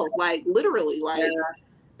health. Like literally, like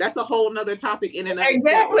that's a whole nother topic in and of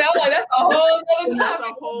Exactly. itself. I'm like, that's a whole other topic. That's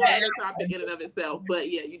a whole other topic in and of itself. But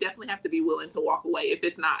yeah, you definitely have to be willing to walk away if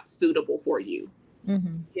it's not suitable for you.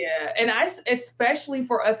 Yeah. And especially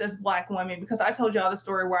for us as Black women, because I told y'all the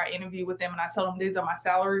story where I interviewed with them and I told them these are my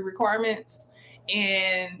salary requirements.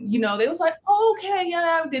 And, they was like, oh, okay,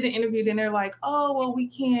 yeah, I did an interview. Then they're like, oh, well, we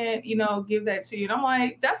can't, give that to you. And I'm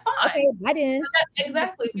like, that's fine. Okay, I didn't.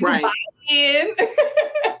 Exactly. You right. can buy it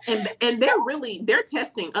in. and they're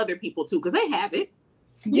testing other people too, because they have it.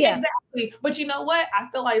 Yeah, exactly. But you know what? I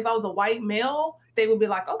feel like if I was a white male, they would be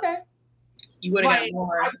like, okay. You would have got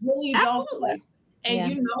more. I really don't. Absolutely.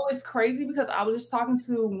 And it's crazy because I was just talking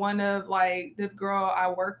to one of like this girl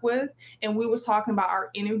I work with, and we was talking about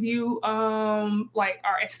our interview, like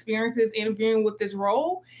our experiences interviewing with this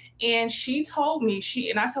role. And she told me,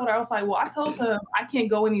 and I told her, I was like, well, I told them I can't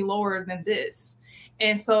go any lower than this.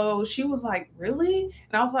 And so she was like, really?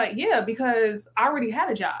 And I was like, yeah, because I already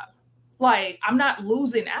had a job. Like, I'm not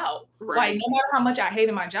losing out. Right. Like, no matter how much I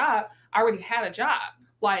hated my job, I already had a job.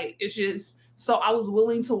 Like, it's just, so I was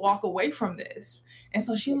willing to walk away from this. And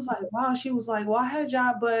so she was like, wow. She was like, well, I had a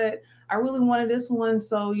job, but I really wanted this one.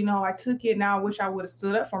 So, I took it. Now I wish I would have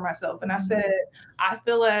stood up for myself. And I said, I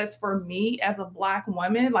feel as for me as a Black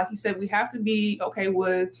woman, like you said, we have to be okay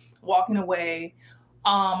with walking away.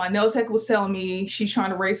 My nail tech was telling me she's trying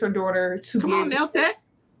to raise her daughter to Come on, nail tech.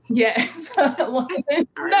 Yes. Nail.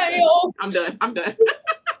 I'm done.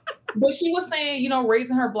 But she was saying,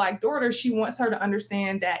 raising her Black daughter, she wants her to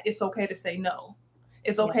understand that it's okay to say no.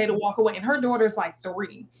 It's okay to walk away. And her daughter's like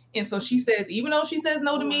 3. And so she says, even though she says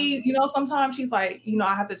no to me, sometimes she's like,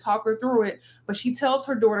 I have to talk her through it. But she tells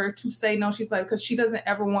her daughter to say no. She's like, because she doesn't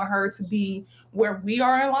ever want her to be where we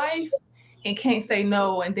are in life and can't say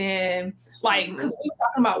no. And then, like, because we were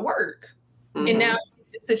talking about work. And now in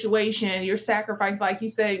this situation, you're sacrificing, like you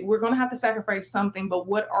say, we're going to have to sacrifice something, but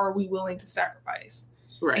what are we willing to sacrifice?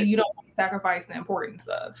 Right. And you don't want to sacrifice the important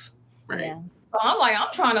stuff. Right. Yeah. So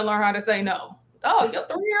I'm trying to learn how to say no. Oh, your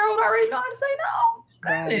 3-year-old already know how to say no.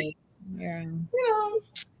 Right. Yeah.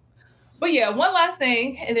 But yeah, one last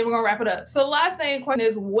thing, and then we're gonna wrap it up. So the last question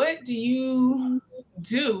is, what do you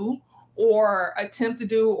do or attempt to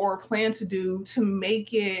do or plan to do to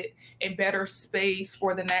make it a better space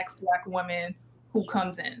for the next Black woman who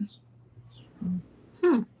comes in?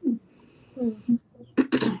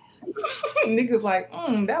 Niggas like,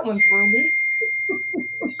 that one threw me.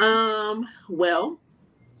 Well,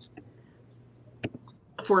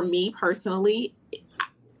 for me personally,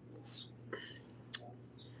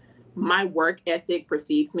 my work ethic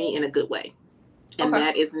precedes me in a good way. And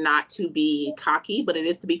that is not to be cocky, but it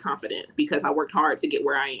is to be confident, because I worked hard to get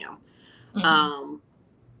where I am.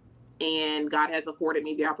 And God has afforded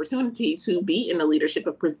me the opportunity to be in a leadership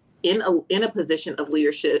in a position of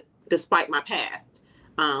leadership despite my past,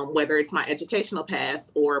 whether it's my educational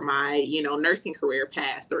past or my, nursing career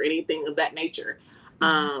past or anything of that nature.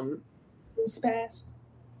 Loose past.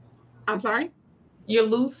 I'm sorry? Your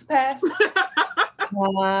loose past?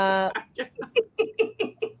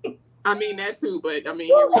 I mean that too, but I mean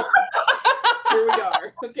here we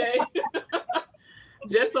are, okay?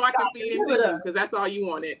 Just so I can feed into you, because that's all you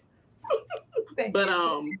wanted. But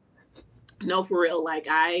no, for real, like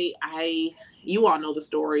I you all know the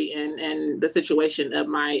story and the situation of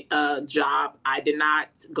my job. I did not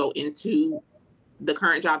go into the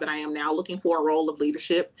current job that I am now looking for a role of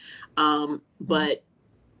leadership, but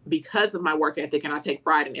because of my work ethic, and I take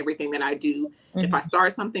pride in everything that I do, if I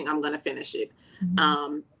start something, I'm going to finish it.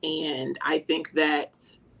 And I think that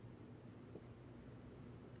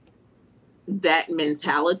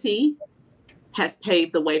mentality has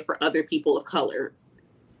paved the way for other people of color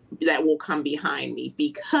that will come behind me,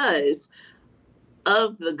 because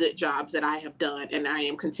of the good jobs that I have done and I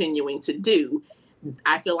am continuing to do.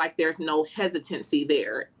 I feel like there's no hesitancy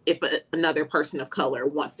there if another person of color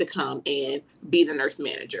wants to come and be the nurse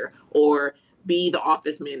manager or be the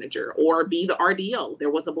office manager or be the RDO.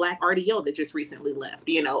 There was a Black RDO that just recently left,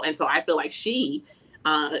 and so I feel like she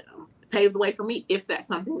paved the way for me if that's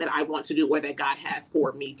something that I want to do or that God has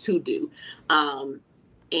for me to do. And,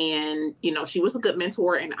 she was a good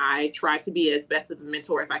mentor, and I try to be as best of a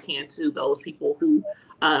mentor as I can to those people who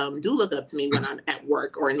do look up to me when I'm at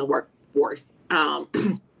work or in the workforce.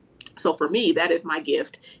 So for me, that is my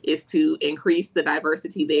gift, is to increase the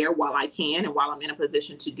diversity there while I can and while I'm in a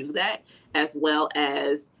position to do that, as well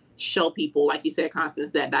as show people, like you said,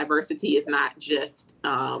 Constance, that diversity is not just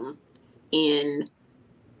in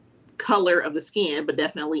color of the skin, but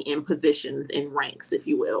definitely in positions, in ranks, if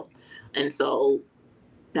you will. And so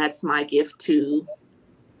that's my gift to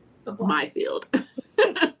my field. And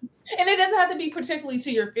it doesn't have to be particularly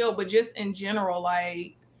to your field, but just in general,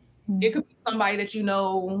 like it could be somebody that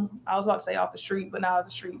I was about to say off the street, but not off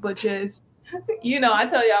the street, but just, I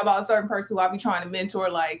tell y'all about a certain person who I be trying to mentor,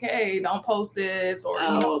 like, hey, don't post this, or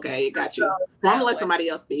okay, got you. Well, I'm gonna let somebody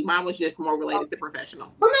else speak. Mine was just more related to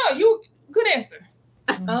professional. But no, good answer.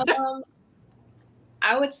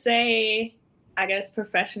 I would say, I guess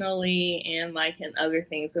professionally and like in other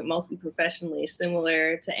things, but mostly professionally,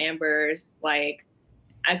 similar to Amber's, like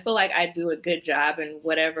I feel like I do a good job in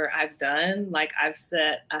whatever I've done. Like I've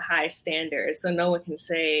set a high standard, so no one can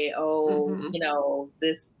say,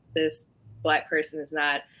 this Black person is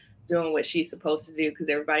not doing what she's supposed to do, because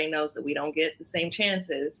everybody knows that we don't get the same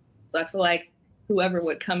chances. So I feel like whoever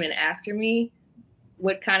would come in after me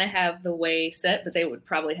would kind of have the way set, but they would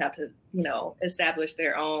probably have to, establish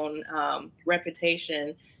their own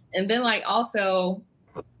reputation. And then like also,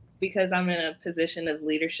 because I'm in a position of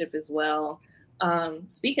leadership as well,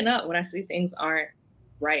 speaking up when I see things aren't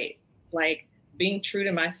right, like being true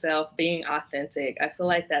to myself, being authentic. I feel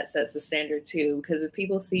like that sets the standard too, because if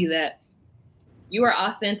people see that you are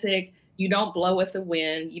authentic, you don't blow with the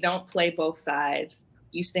wind, you don't play both sides,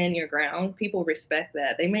 you stand your ground, people respect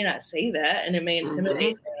that. They may not say that and it may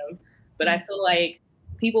intimidate them, but I feel like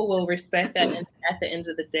people will respect that at the end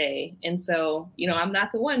of the day. And so, I'm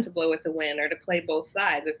not the one to blow with the wind or to play both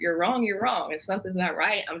sides. If you're wrong, you're wrong. If something's not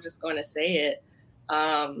right, I'm just going to say it.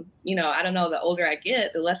 I don't know, the older I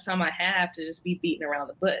get, the less time I have to just be beating around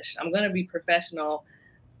the bush. I'm going to be professional,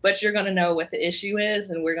 but you're going to know what the issue is,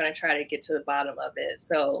 and we're going to try to get to the bottom of it.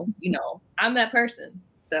 So, I'm that person.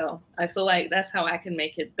 So I feel like that's how I can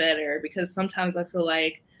make it better, because sometimes I feel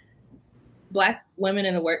like Black women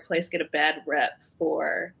in the workplace get a bad rep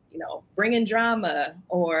for, bringing drama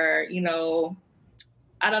or,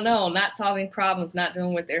 I don't know, not solving problems, not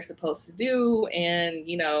doing what they're supposed to do. And,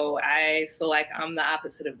 I feel like I'm the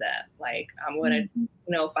opposite of that. Like, I'm going to,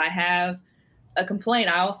 if I have a complaint,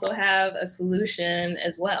 I also have a solution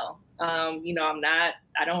as well.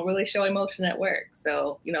 I don't really show emotion at work.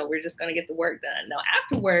 So, we're just going to get the work done. Now,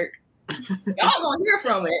 after work, y'all gonna hear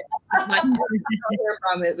from it.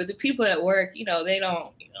 But the people at work, they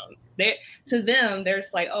don't, to them, they're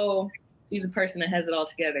just like, oh, she's a person that has it all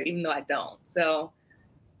together, even though I don't. So,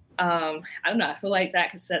 I don't know. I feel like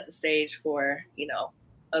that could set the stage for,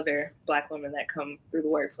 other Black women that come through the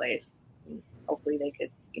workplace. Hopefully they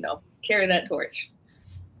could, carry that torch.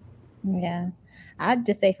 Yeah. I'd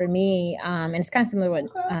just say for me, and it's kind of similar to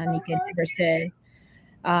what Nika never said,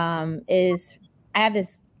 is I have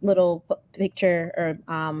this little picture or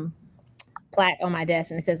plaque on my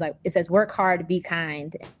desk, and it says work hard, be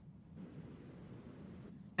kind.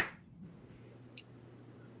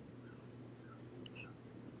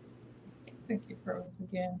 Thank you, Rose,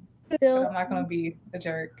 again. Still, I'm not going to be a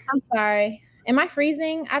jerk. I'm sorry. Am I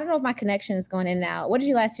freezing? I don't know if my connection is going in and out. What did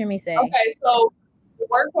you last hear me say? Okay, so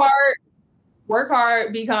work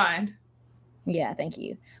hard, be kind. Yeah, thank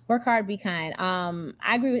you. Work hard, be kind.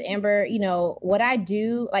 I agree with Amber. What I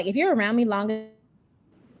do, like if you're around me long,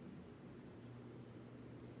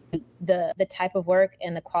 the type of work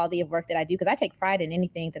and the quality of work that I do, because I take pride in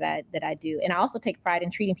anything that I do. And I also take pride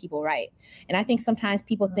in treating people right. And I think sometimes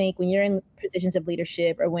people think when you're in positions of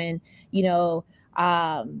leadership or when,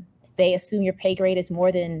 they assume your pay grade is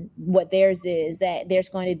more than what theirs is, that there's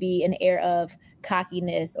going to be an air of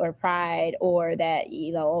cockiness or pride, or that,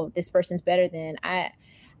 this person's better than I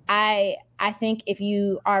think if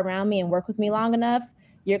you are around me and work with me long enough,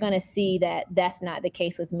 you're going to see that that's not the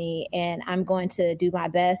case with me. And I'm going to do my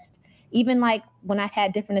best. Even like when I've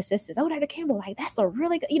had different assistants, oh, Dr. Campbell, like that's a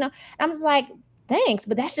really good, I'm just like, thanks,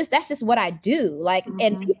 but that's just what I do. Like,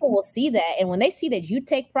 and people will see that. And when they see that you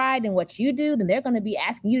take pride in what you do, then they're going to be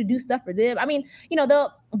asking you to do stuff for them. I mean, they'll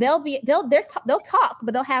talk,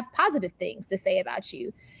 but they'll have positive things to say about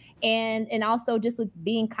you. And also just with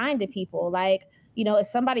being kind to people, like, if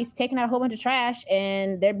somebody's taking out a whole bunch of trash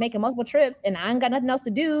and they're making multiple trips and I ain't got nothing else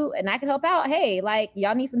to do and I can help out, hey, like,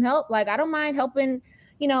 y'all need some help? Like, I don't mind helping,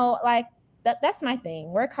 like that's my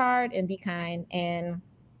thing. Work hard and be kind. And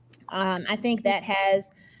I think that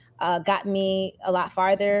has got me a lot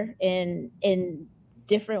farther in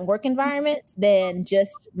different work environments than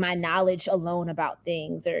just my knowledge alone about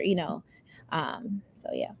things, or so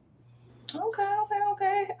yeah.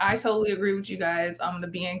 Okay. I totally agree with you guys on the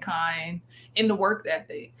being kind in the work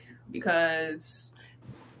ethic, because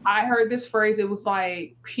I heard this phrase. It was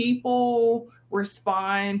like, people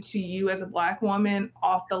respond to you as a Black woman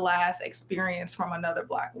off the last experience from another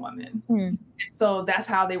Black woman. So that's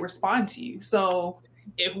how they respond to you. So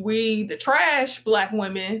if we, the trash Black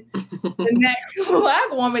women, the next Black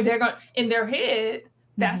woman, they're going in their head,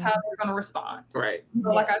 that's how they're going to respond. Right. So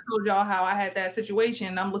like I told y'all how I had that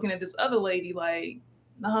situation. I'm looking at this other lady like,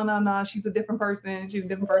 no, she's a different person. She's a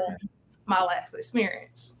different person. My last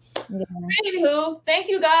experience. Yeah. Anywho, thank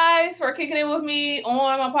you guys for kicking it with me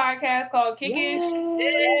on my podcast called Kick It.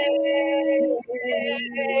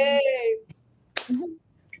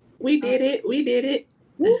 We did it.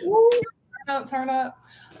 Turn up.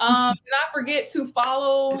 Do not forget to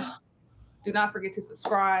follow. Do not forget to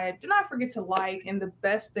subscribe. Do not forget to like. And the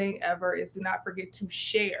best thing ever is do not forget to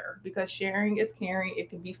share, because sharing is caring. It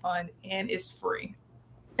can be fun and it's free.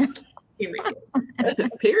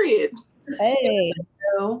 Period. Hey.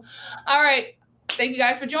 All right. Thank you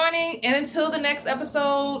guys for joining. And until the next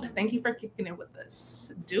episode, thank you for kicking it with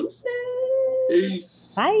us. Deuces.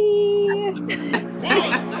 Peace. Bye. 1, 2,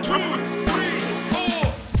 3,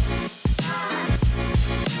 4.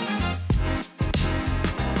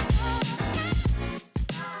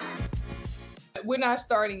 We're not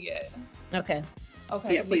starting yet. Okay.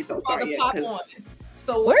 Yeah, please don't start yet.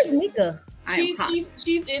 So where's Nika?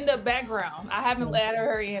 She's in the background. I haven't let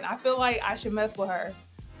her in. I feel like I should mess with her,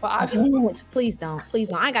 but I just please don't. I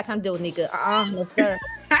ain't got time to deal with Nika. No sir.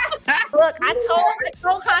 Look, I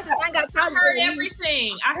told Constance I ain't got time I to heard do it.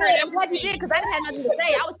 everything. I heard Good, I'm glad you everything. did because I didn't have nothing to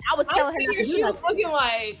say. I was telling her not to figured do she was nothing. looking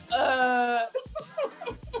like,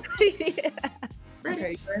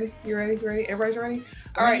 Ready? Okay, you ready? Everybody's ready?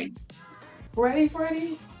 All right.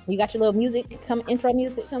 Ready? You got your little music intro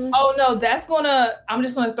music coming? Oh no, I'm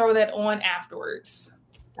just gonna throw that on afterwards.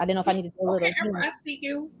 I didn't know if I need to do a little. Okay, Amber, I see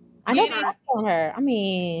you. I know Yeah. I'm on her. I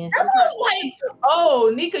mean, That's what I was like,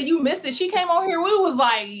 oh, Nika, you missed it. She came on here. We was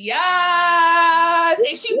like, yeah,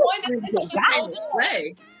 and she wanted to say something.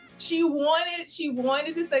 Play. She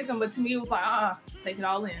wanted to say something, but to me, it was like, take it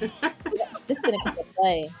all in. this didn't come to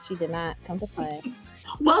play. She did not come to play.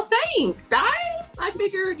 Well, thanks, guys. I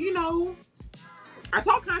figured, I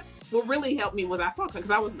thought what really helped me was because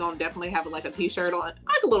I was gonna definitely have like a t-shirt on,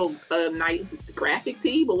 like a little nice graphic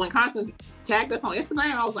tee. But when Constance tagged us on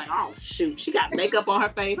Instagram, I was like, oh shoot, she got makeup on her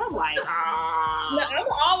face. I'm like, Now, I'm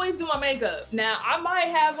always do my makeup. Now I might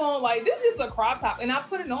have on like this is just a crop top, and I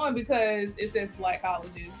put it on because it says Black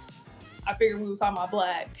Colleges. I figured we was talking about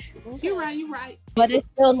black. You're right. But it's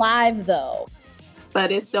still live though.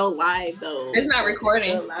 It's not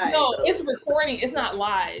recording. No, it's recording. It's not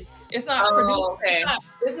live. It's not produced. Okay.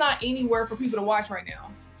 It's not anywhere for people to watch right now.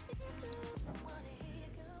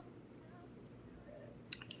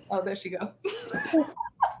 Oh, there she go.